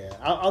 Yeah.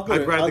 I'll go. I'd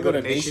To, rather I'll go go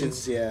to to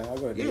Nations. Nations. Yeah, I'll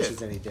go to Yeah.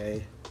 Nations any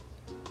day.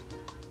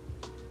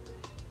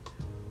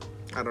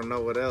 I don't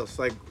know what else.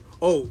 Like,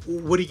 oh,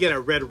 what do you get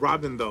at Red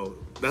Robin though?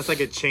 That's like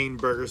a chain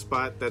burger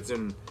spot. That's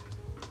in.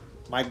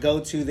 My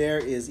go-to there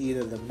is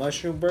either the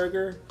mushroom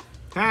burger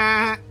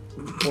Ha!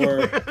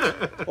 or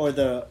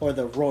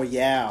the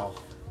Royale.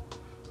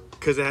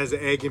 Because it has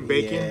the egg and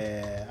bacon.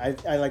 Yeah,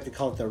 I like to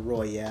call it the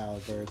Royale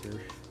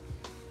burger.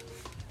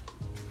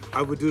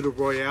 I would do the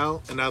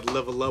Royale, and I'd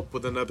level up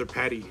with another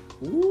patty.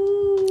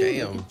 Ooh,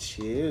 Damn. look at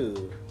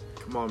you.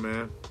 Come on,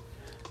 man.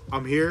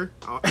 I'm here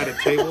at a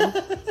table.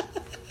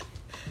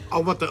 I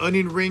want the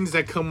onion rings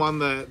that come on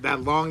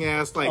that long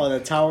ass like Oh, the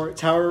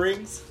tower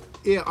rings.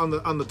 yeah on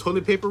the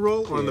toilet paper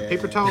roll or on the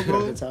paper towel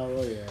roll. the towel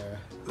roll, yeah.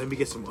 Let me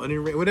get some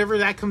onion ring. Whenever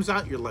that comes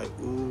out, you're like,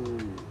 ooh,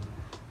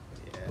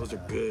 Yeah. those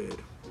are good.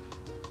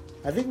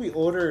 I think we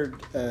ordered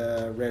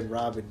Red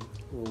Robin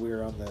when we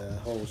were on the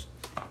whole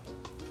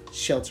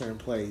shelter in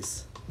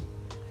place,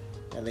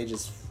 and they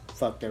just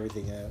fucked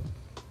everything up.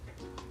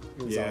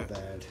 It was all Yeah.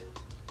 bad.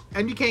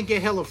 And you can't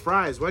get hella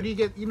fries. Why do you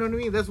get? You know what I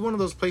mean? That's one of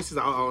those places.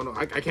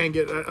 I can't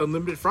get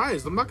unlimited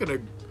fries. I'm not gonna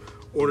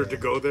order to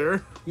go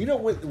there. You know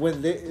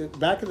when they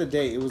back in the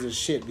day, it was a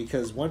shit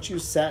because once you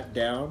sat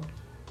down,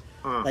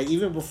 like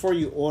even before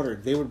you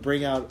ordered, they would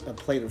bring out a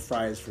plate of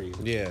fries for you.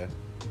 Yeah.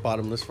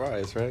 Bottomless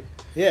fries, right?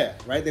 Yeah,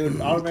 right. They would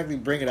automatically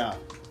bring it out,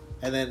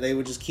 and then they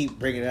would just keep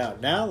bringing it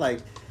out. Now, like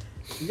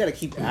you got to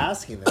keep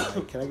asking them,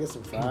 like, "Can I get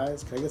some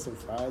fries? Can I get some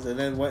fries?" And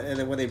then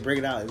when they bring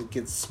it out, it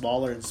gets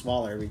smaller and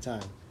smaller every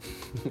time.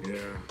 Yeah,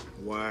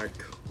 whack.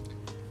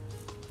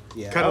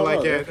 Yeah, I Kind of don't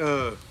like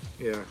know.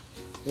 at yeah.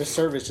 Their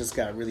service just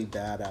got really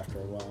bad after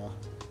a while.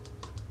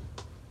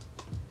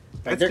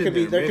 Like That's there been could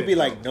be there a minute,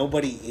 like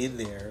nobody in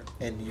there,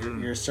 and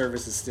your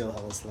service is still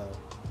hella slow.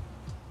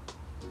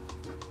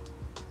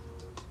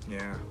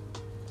 Yeah.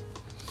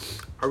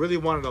 I really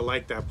wanted to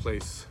like that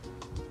place.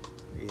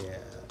 Yeah,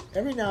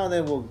 every now and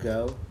then we'll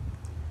go,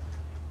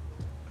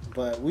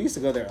 but we used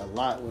to go there a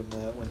lot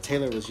when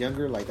Taylor was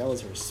younger. Like that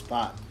was her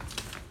spot.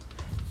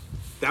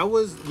 That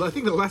was, I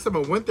think the last time I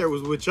went there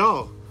was with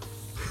y'all.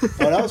 Oh,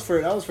 that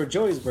was for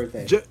Joey's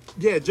birthday.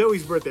 Yeah,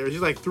 Joey's birthday. She's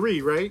like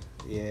 3, right?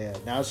 Yeah,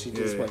 now she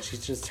just Yeah. she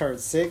just turned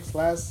 6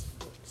 last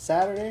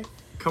Saturday.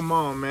 Come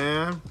on,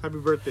 man. Happy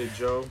birthday,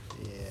 Joe.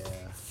 Yeah.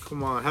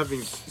 Come on, having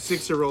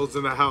 6-year-olds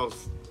in the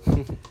house.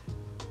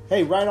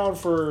 Hey, right on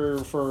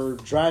for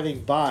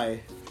driving by,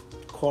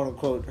 quote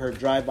unquote, her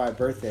drive-by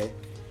birthday.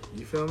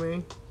 You feel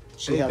me?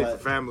 She Anything hella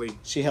for family.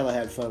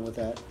 had fun with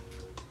that.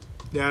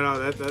 Yeah,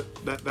 no,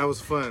 that was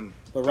fun.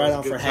 But That right was a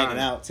on good for hanging time.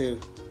 out too.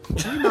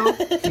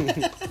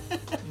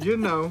 You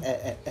know.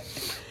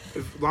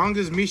 As long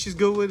as Misha's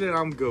good with it,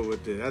 I'm good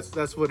with it.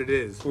 That's what it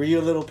is. Were you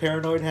a little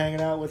paranoid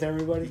hanging out with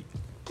everybody?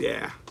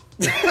 Yeah.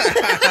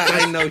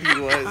 I know he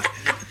was.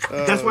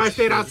 That's why I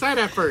stayed outside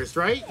at first,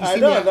 right? You I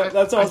see know. me, That's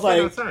what I was stayed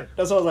like. outside.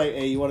 That's what I was like.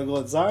 Hey, you want to go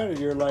inside? And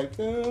you're like,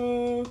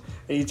 and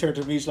you turned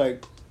to me, she's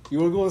like, you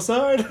want to go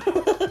inside?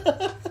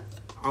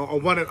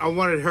 I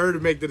wanted her to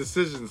make the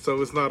decision,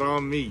 so it's not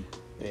on me.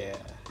 Yeah.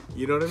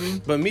 You know what I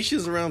mean? But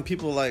Misha's around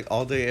people like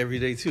all day, every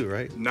day too,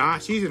 right? Nah,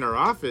 she's in her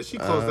office. She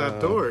closed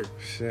that door.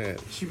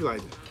 Shit. She be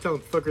like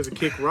telling fuckers to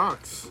kick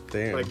rocks.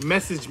 Damn. Like,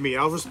 message me.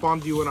 I'll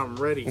respond to you when I'm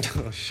ready.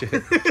 Oh shit.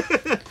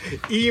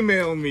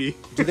 Email me.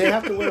 Do they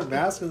have to wear a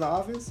mask in the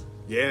office?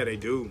 Yeah, they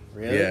do.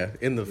 Really? Yeah,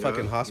 in the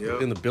fucking hospital,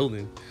 yeah. in the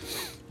building.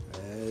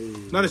 Hey.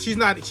 No, she's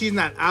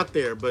not out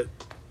there, but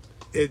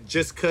it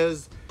just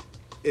cause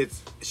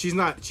she's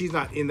not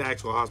in the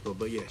actual hospital,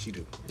 but yeah, she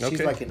do. She's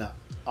Okay. like in an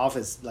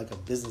office, like a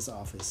business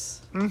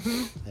office.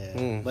 Mm-hmm.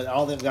 Yeah. But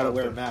all of them gotta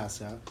wear a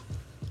mask, huh?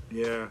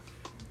 Yeah.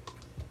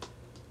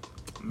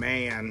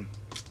 Man,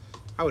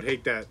 I would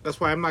hate that. That's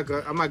why I'm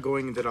not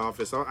going into the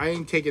office. I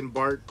ain't taking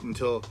BART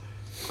until,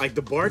 like,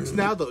 the BARTs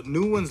now, the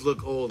new ones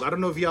look old. I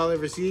don't know if y'all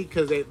ever see it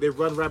because they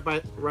run right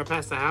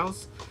past the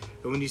house,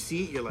 and when you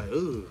see it, you're like,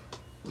 ooh,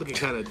 looking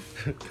kind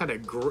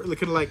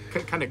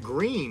of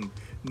green.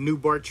 New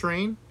BART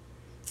train.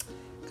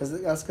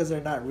 Because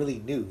they're not really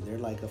new. They're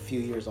like a few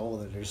years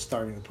old and they're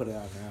starting to put it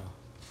out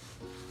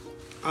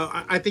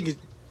now. I think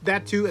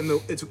that too,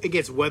 and it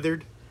gets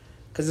weathered.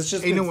 Because it's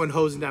just Ain't no one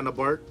hosing down the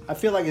BART. I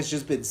feel like it's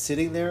just been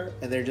sitting there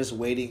and they're just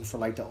waiting for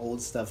like the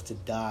old stuff to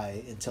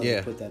die until Yeah.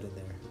 they put that in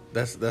there.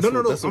 That's No,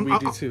 that's what we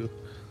do too.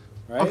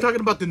 Right? I'm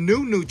talking about the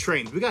new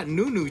trains. We got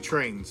new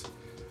trains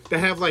that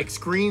have like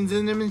screens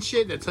in them and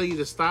shit that tell you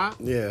to stop.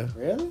 Yeah.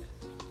 Really?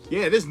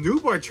 Yeah, there's new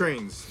BART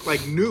trains,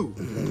 like new,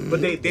 but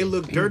they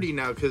look dirty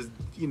now because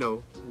you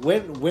know.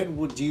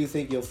 When do you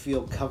think you'll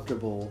feel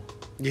comfortable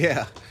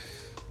Yeah.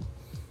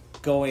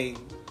 going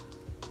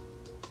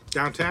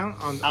Downtown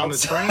on the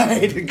train.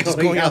 outside and Just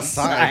going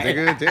outside,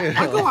 nigga. Damn.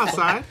 I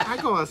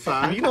go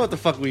outside. You know what the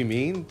fuck we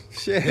mean?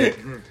 Shit.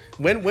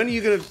 When are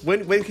you gonna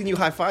when can you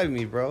high five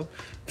me, bro?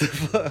 The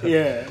fuck?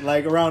 Yeah,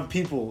 like around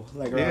people,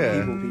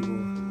 Yeah.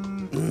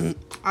 people.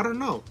 I don't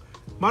know.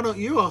 Mono,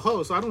 you're a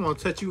host. So I don't want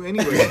to touch you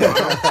anyway.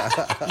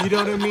 Mono. You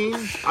know what I mean?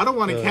 I don't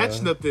want to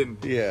catch nothing.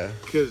 Yeah.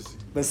 Because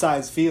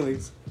Besides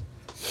feelings.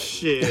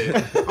 shit,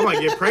 I might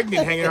get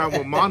pregnant hanging out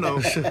with Mono.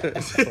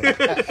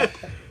 High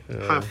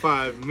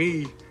five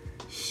me.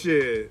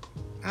 Shit.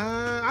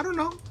 I don't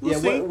know. We'll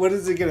see. What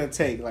is it gonna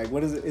take? Like,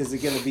 what is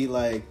it gonna be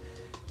like?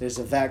 There's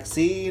a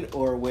vaccine,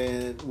 or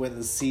when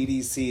the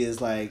CDC is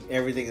like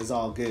everything is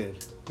all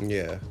good.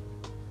 Yeah.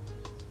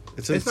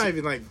 It's not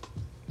even like,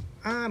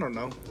 I don't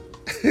know.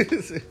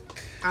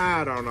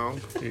 I don't know.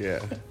 Yeah.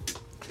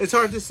 It's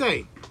hard to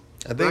say.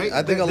 I think Right?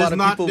 I think a lot of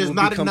people there's will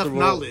not be enough comfortable.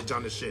 knowledge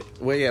on the shit.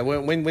 Well, yeah,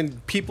 when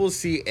people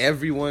see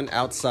everyone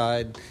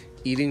outside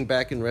eating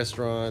back in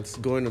restaurants,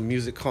 going to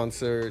music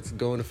concerts,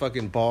 going to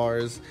fucking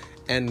bars,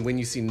 and when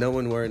you see no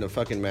one wearing a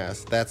fucking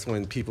mask, that's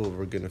when people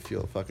were gonna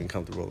feel fucking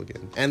comfortable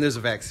again. And there's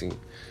a vaccine.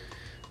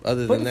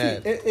 Other But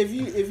than that, if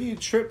you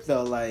trip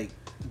though, like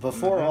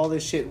before all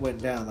this shit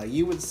went down, like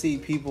you would see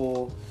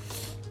people,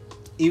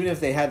 even if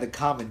they had the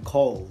common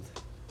cold,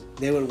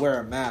 they would wear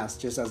a mask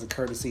just as a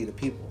courtesy to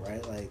people,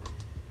 right? Like,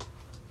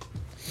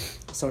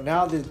 so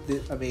now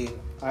I mean,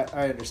 I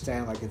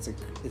understand like it's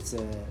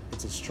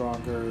a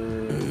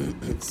stronger,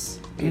 it's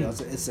you know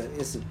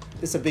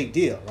it's a big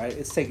deal, right?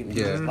 It's taking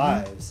people's Yeah.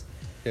 lives.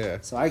 yeah,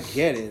 So I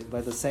get it, but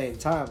at the same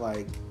time,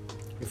 like,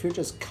 if you're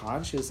just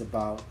conscious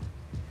about,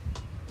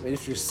 I mean,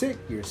 if you're sick,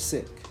 you're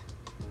sick.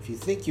 If you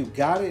think you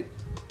got it,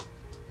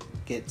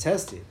 get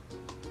tested.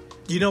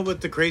 You know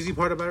what the crazy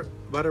part about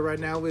it right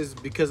now is,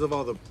 because of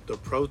all the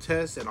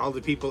protests and all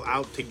the people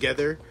out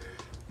together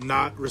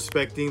not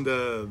respecting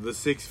the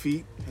 6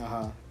 feet.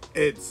 Uh-huh.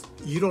 It's,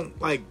 you don't,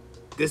 like,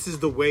 this is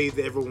the way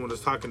that everyone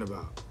was talking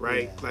about,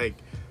 right? Yeah. Like,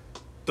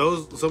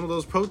 some of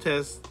those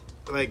protests,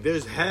 like,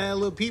 there's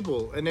hella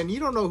people, and then you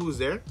don't know who's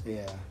there.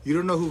 Yeah. You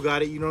don't know who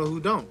got it. You don't know who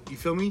don't. You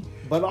feel me?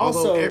 But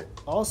Although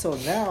also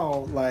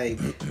now, like,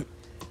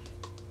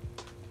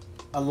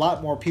 a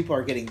lot more people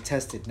are getting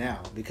tested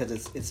now because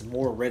it's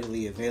more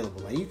readily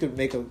available. Like, you could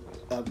make an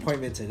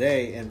appointment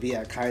today and be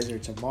at Kaiser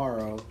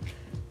tomorrow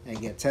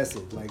and get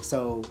tested. Like,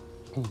 so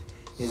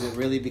is it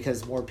really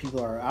because more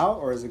people are out,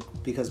 or is it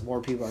because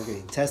more people are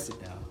getting tested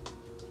now?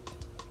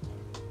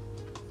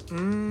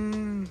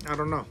 I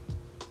don't know.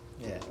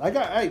 Yeah, like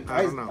I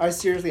don't know. I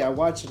seriously, I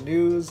watch the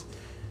news,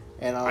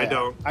 and I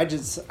don't. I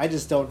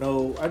just don't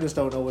know. I just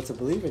don't know what to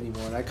believe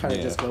anymore. And I kind of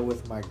Yeah. just go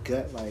with my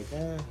gut. Like,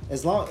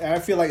 I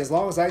feel like as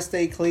long as I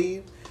stay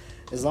clean,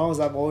 as long as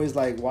I'm always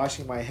like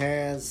washing my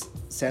hands,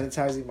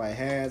 sanitizing my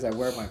hands, I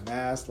wear my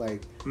mask.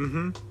 Like,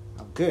 I'm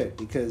good,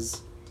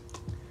 because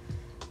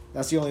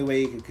that's the only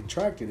way you can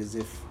contract it, is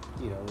if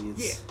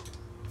it's. Yeah.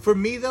 For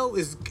me though,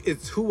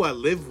 it's who I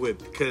live with,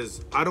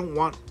 because I don't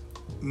want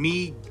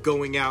me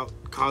going out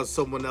cause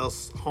someone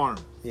else harm.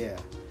 Yeah.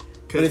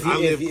 But Because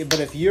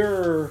if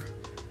you're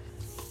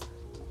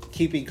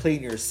keeping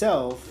clean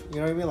yourself, you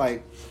know what I mean?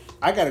 Like,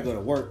 I gotta go to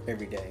work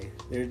every day.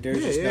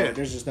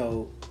 There's just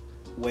no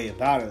way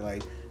about it.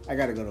 Like, I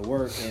gotta go to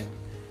work, and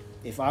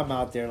if I'm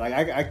out there, like,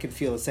 I could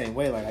feel the same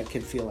way. Like, I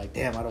could feel like,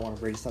 damn, I don't want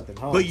to bring something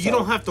home. But you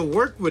don't have to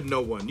work with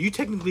no one. You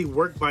technically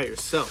work by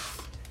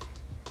yourself,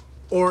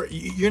 or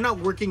you're not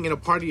working in a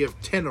party of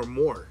 10 or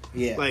more.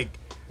 Yeah. Like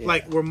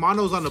where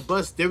Mono's on the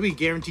bus, there we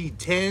guaranteed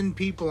 10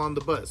 people on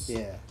the bus.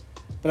 Yeah.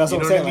 But that's You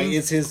what I'm know saying. what I Like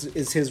mean?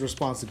 it's his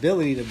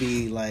responsibility to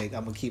be like,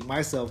 I'm gonna keep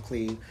myself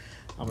clean.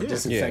 I'm gonna Yeah.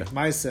 disinfect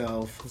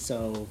myself.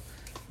 So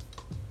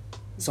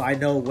I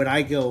know when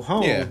I go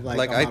home, Yeah,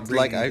 like I'm not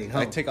bringing anything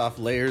I home. take off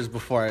layers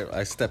before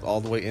I step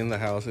all the way in the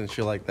house and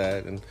shit like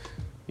that, and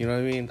you know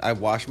what I mean. I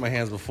wash my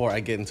hands before I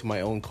get into my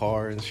own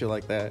car and shit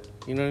like that.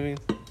 You know what I mean?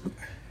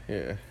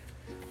 Yeah.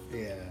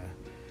 Yeah.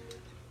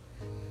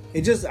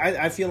 It just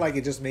I feel like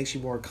it just makes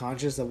you more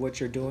conscious of what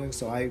you're doing.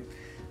 So I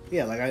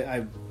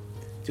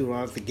do it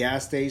at the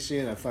gas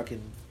station. I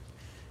fucking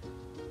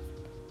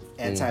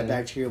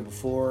antibacterial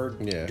before,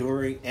 Yeah.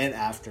 during, and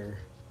after.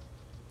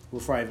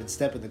 Before I even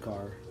step in the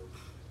car.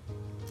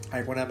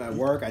 Like when I'm at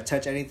work, I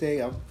touch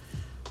anything,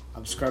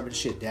 I'm scrubbing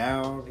shit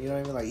down. You know what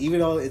I mean? Like even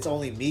though it's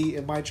only me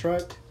in my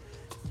truck,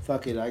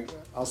 fuck it,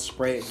 I'll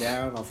spray it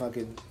down. I'll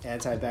fucking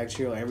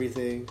antibacterial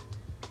everything.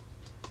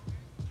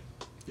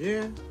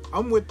 Yeah,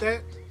 I'm with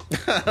that.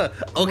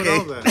 Okay. With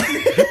all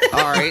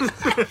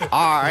that.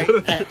 All right.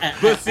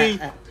 But see,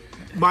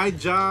 my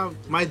job.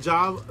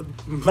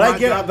 But I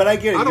get it.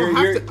 I don't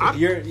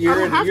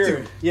have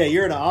to.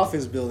 You're in an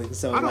office building,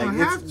 so I don't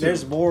like have to.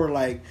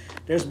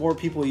 there's more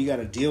people you got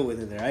to deal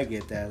with in there. I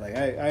get that. Like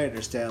I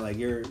understand. Like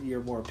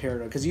you're more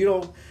paranoid because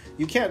you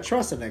can't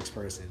trust the next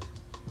person.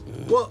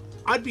 Well,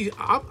 I'd be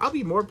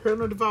more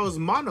paranoid if I was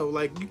mono.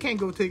 Like you can't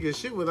go take a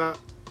shit without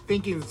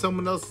thinking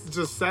someone else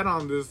just sat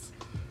on this.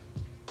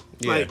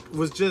 Yeah. Like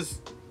was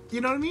just,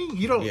 you know what I mean?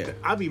 You don't. Yeah.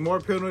 I'd be more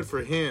paranoid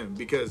for him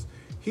because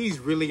he's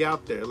really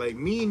out there. Like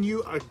me and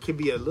you can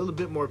be a little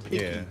bit more picky.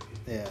 Yeah.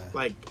 Yeah.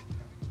 Like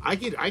I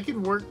could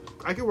work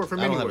from I don't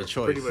anywhere have a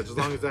choice. pretty much as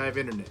long as I have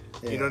internet.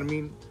 Yeah. You know what I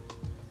mean?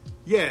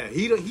 Yeah,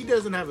 he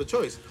doesn't have a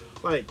choice.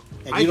 Like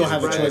And you don't just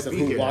have a rather choice of be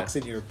who here. walks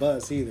in your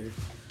bus either.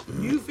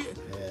 You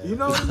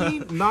know what I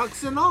mean?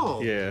 Knocks and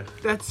all. Yeah.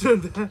 That's you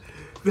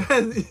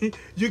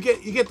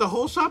get the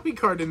whole shopping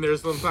cart in there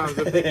sometimes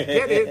if they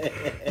get it.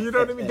 You know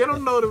what I mean? They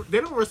don't know. They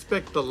don't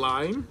respect the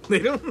line. They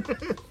don't.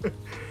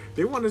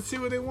 They want to see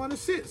where they want to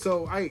sit.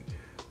 So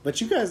But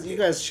you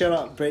guys shut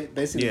out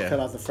basically Yeah. cut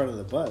off the front of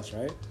the bus,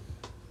 right?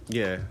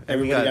 Yeah. And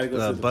we Everybody got gotta go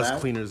through the bus back?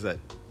 cleaners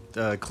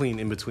that clean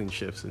in between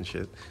shifts and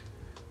shit.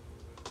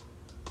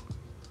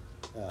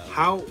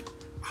 how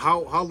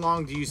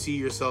long do you see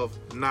yourself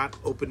not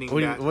opening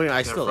that? I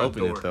that still front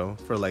open door? it though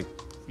for like,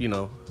 you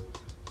know.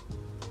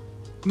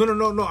 No. I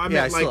meant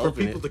I like still for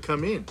open people it. to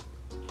come in.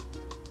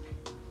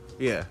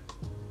 Yeah.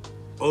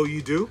 Oh,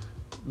 you do?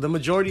 The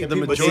majority Can of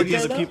people the sit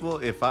there, people,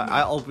 if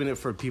I open it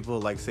for people,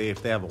 like say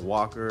if they have a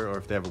walker or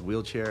if they have a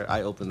wheelchair,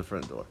 I open the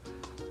front door.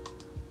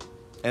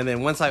 And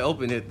then once I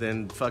open it,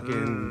 then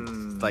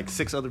fucking like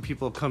 6 other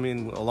people come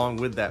in along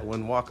with that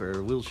one walker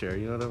or wheelchair.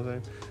 You know what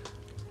I'm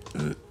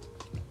saying?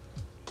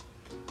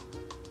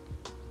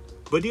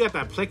 But you got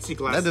that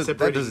plexiglass That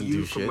separating doesn't you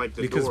do from shit like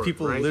the because door,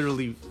 people right?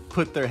 literally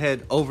put their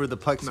head over the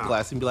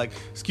plexiglass and be like,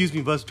 "Excuse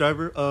me, bus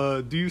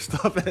driver, do you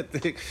stop at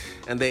the?"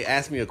 And they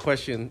ask me a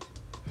question.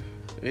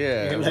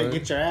 Yeah, You're like, well,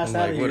 "Get your ass I'm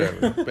out of here."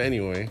 Whatever. But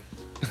anyway,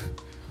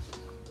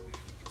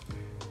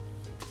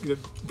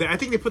 I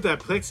think they put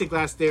that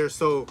plexiglass there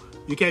so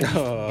you can't be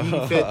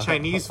being fed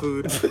Chinese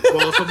food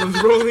while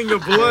someone's rolling a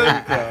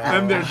blunt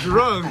and they're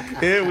drunk.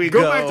 here we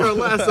Go back to our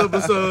last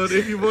episode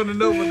if you want to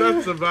know what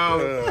that's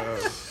about.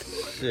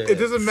 Shit. It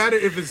doesn't matter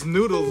if it's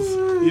noodles,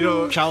 you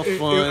know. Chow I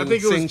Fun,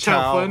 think it Sing was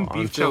Chow Chow Fun, on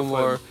beef Chow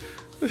Fillmore.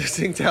 Fun.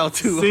 Sing Tao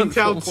 2 Sing on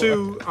Tao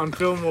Fillmore. 2 on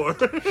Fillmore.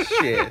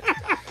 Shit.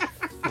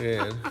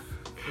 Man.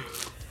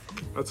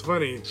 That's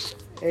funny.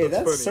 Hey,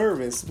 that's funny.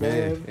 service,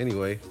 Man. man.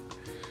 Anyway.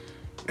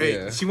 Hey,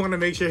 Yeah. she want to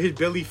make sure his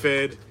belly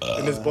fed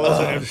and his balls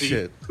are Oh, empty.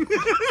 shit.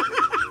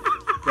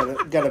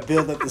 Gotta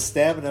build up the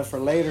stamina for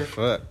later.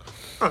 Fuck.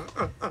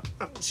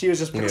 She was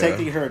just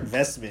protecting her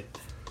investment.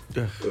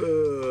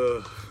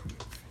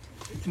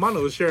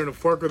 Mono was sharing a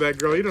fork with that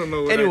girl. You don't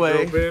know what Anyway,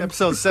 that girl been.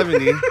 episode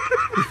 70.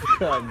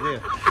 God damn.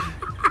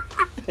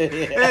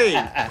 Hey,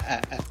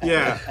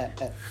 yeah.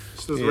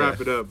 Let's just Yeah. wrap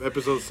it up.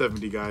 Episode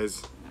 70,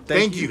 guys.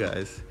 Thank you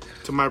guys.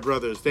 to my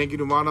brothers. Thank you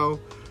to Mono.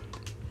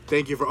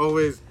 Thank you for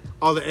always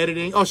all the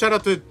editing. Oh, shout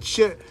out to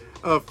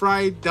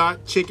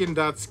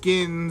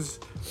fried.chicken.skins.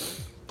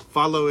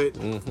 Follow it.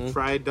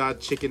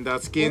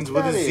 Fried.chicken.skins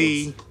with a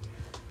Z.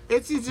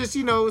 It's just,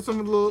 you know,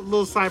 some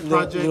little side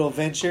project. Little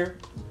venture.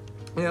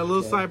 Yeah, a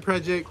little side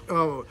project.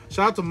 Oh,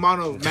 shout out to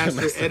Mono,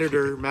 master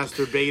editor,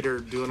 master baiter,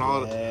 doing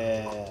all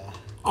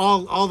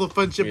the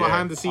fun shit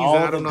behind the scenes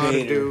that I don't know how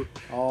to do.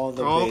 All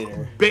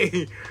the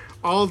baiter.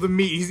 All the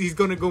meat. He's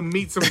gonna go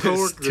meet some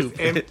coworkers.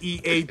 Stupid.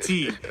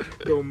 MEAT.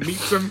 Go meet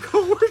some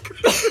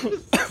coworkers.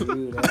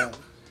 Dude, shout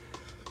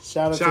out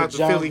Shout out to to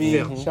John Philly B.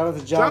 Phil. Shout out to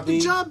Shout John out to B.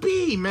 John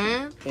B,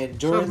 man.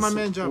 Endurance. Shout out to my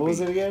man John What was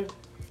B. it again?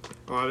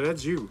 Oh,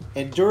 that's you.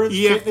 Endurance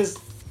EF Fitness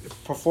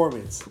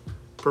Performance.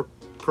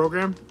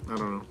 Program? I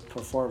don't know.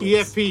 Performance.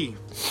 EFP.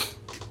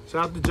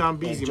 Shout out to John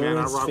Beasy, man.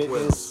 I Endurance rock with him.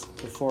 Fitness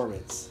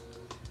Performance.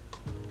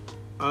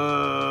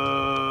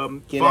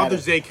 Get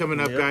Father's at it. Day coming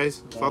up,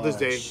 guys. Father's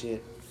Day.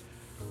 Shit.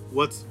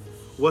 What's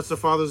the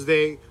Father's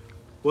Day?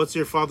 What's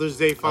your Father's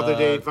Day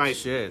Day advice?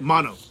 Shit.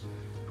 Mono.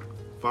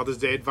 Father's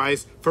Day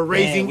advice for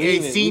raising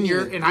a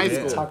senior in high We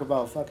didn't school. talk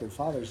about fucking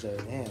Father's Day.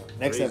 Damn.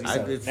 Next Crazy.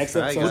 episode. Next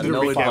I episode. got do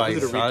no a recap. advice. We'll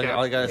do a recap.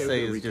 All I gotta Yeah,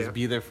 say we'll do is a just recap.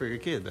 be there for your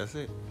kid. That's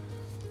it.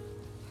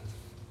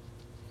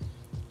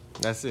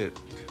 That's it.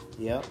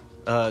 Yep.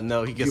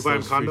 No, he gets You buy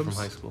him those free from condoms?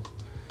 high school.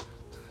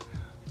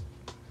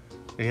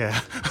 Yeah.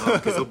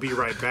 Because he'll be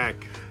right back.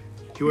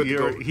 He went He to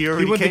go, already- he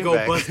already went to came go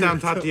back. bust down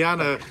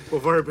Tatiana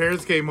before her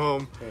parents came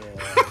home.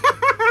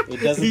 It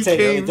doesn't He take.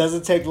 came- It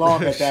doesn't take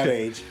long at that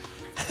age.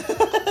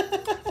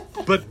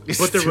 But It's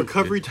the stupid.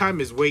 recovery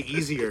time is way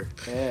easier.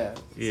 Yeah.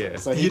 Yeah.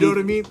 So You know what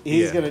I mean?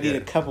 He's Yeah, gonna need yeah.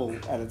 a couple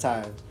at a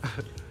time.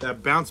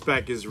 That bounce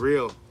back is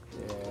real.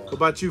 Yeah. What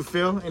about you,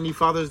 Phil? Any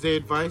Father's Day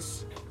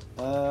advice?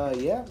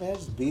 Yeah, man.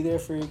 Just be there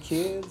for your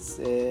kids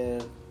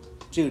and,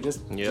 dude,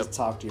 just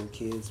talk to your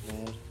kids,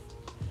 man.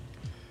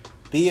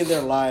 Be in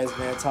their lives,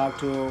 man. Talk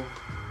to them.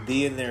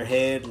 Be in their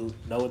head.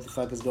 Know what the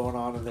fuck is going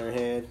on in their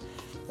head.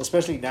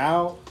 Especially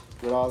now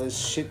with all this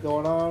shit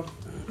going on.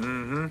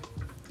 Mm-hmm.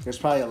 There's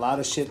probably a lot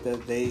of shit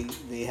that they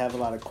have a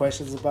lot of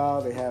questions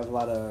about. They have a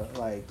lot of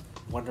like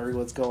wondering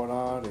what's going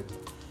on, and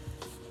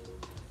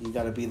you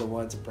got to be the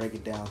one to break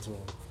it down to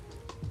them.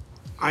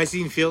 I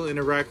seen Phil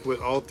interact with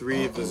all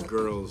three of his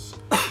girls,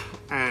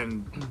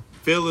 and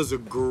Phil is a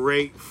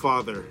great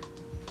father.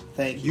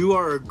 Thank you. You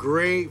are a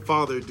great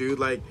father, dude.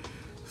 Like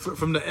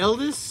from the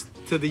eldest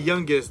to the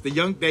youngest, the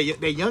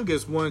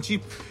youngest one, she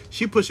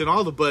pushing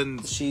all the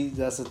buttons.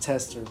 That's a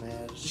tester,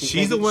 man.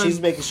 She's the one- She's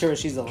making sure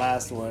she's the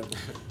last one.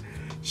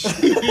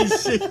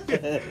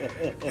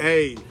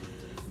 Hey,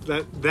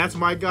 that's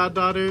my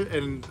goddaughter,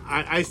 and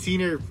I seen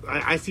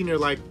her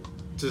like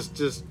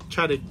just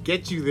try to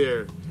get you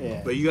there.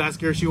 Yeah. But you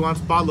ask her if she wants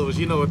palos,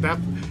 you know what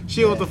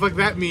what the fuck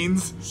that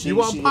means. You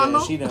want palo?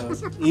 Yeah, she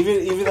knows.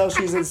 Even though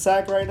she's in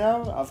SAC right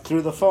now, I'm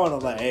through the phone. I'm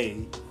like,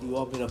 hey, you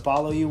want me to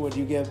follow you when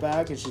you get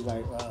back? And she's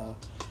like,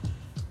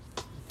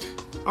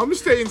 I'm gonna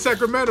stay in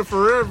Sacramento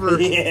forever.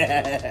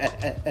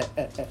 yeah.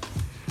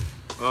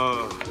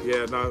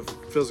 Yeah, no,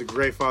 Phil's a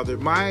great father.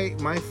 My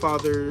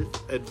father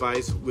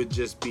advice would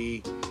just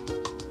be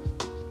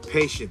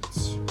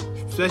patience,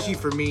 especially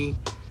for me.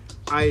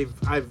 I've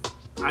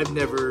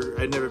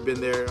never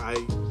been there.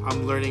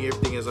 I'm learning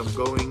everything as I'm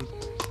going.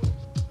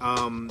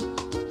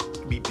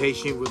 Be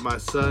patient with my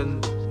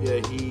son.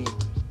 Yeah,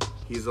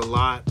 he's a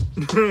lot.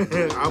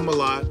 I'm a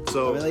lot.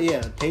 So I mean,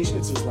 yeah,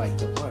 patience is like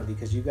the one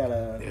because you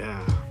gotta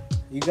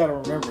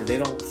remember they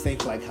don't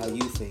think like how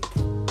you think.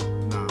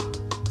 nah.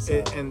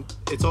 So, And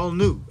it's all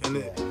new, and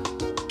yeah,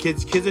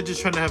 kids are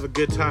just trying to have a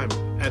good time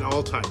at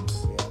all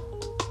times. yeah,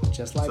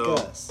 just like So,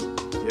 us,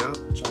 Yeah,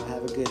 trying to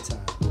have a good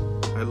time.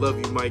 I love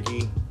you,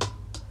 Mikey.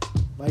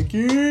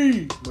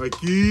 Mikey.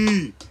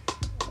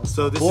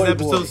 So this boy, is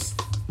episode.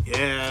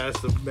 Yeah, that's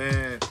the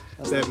man.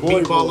 That's that the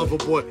boy, meatball boy. of a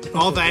boy.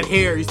 All that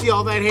hair. You see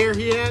all that hair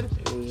he had?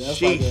 Dude, that's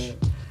Sheesh.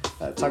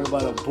 like talk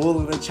about a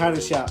bull in a china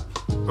shop.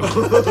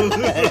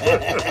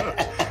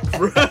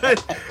 Right.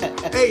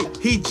 Hey,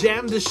 he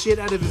jammed the shit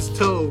out of his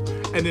toe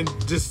and then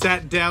just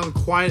sat down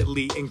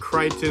quietly and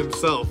cried to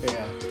himself.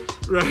 Yeah,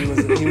 Right.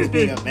 he was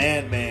being a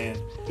man.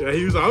 Yeah,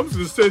 he was like, I'm just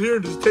gonna sit here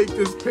and just take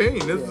this pain.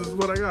 This is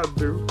what I gotta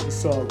do.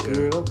 It's all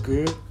good. I'm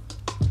good.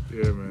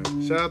 Yeah,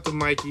 man. Shout out to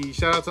Mikey.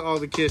 Shout out to all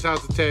the kids. Shout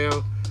out to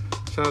Teo.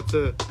 Shout out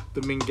to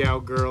the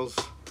Mingao girls.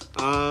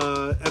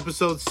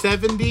 Episode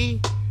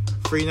 70,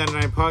 Free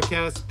 99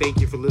 Podcast.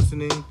 Thank you for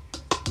listening.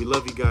 We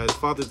love you guys.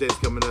 Father's Day is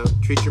coming up.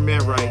 Treat your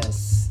man right.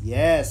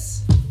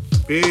 Yes.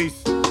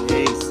 Peace.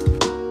 Peace.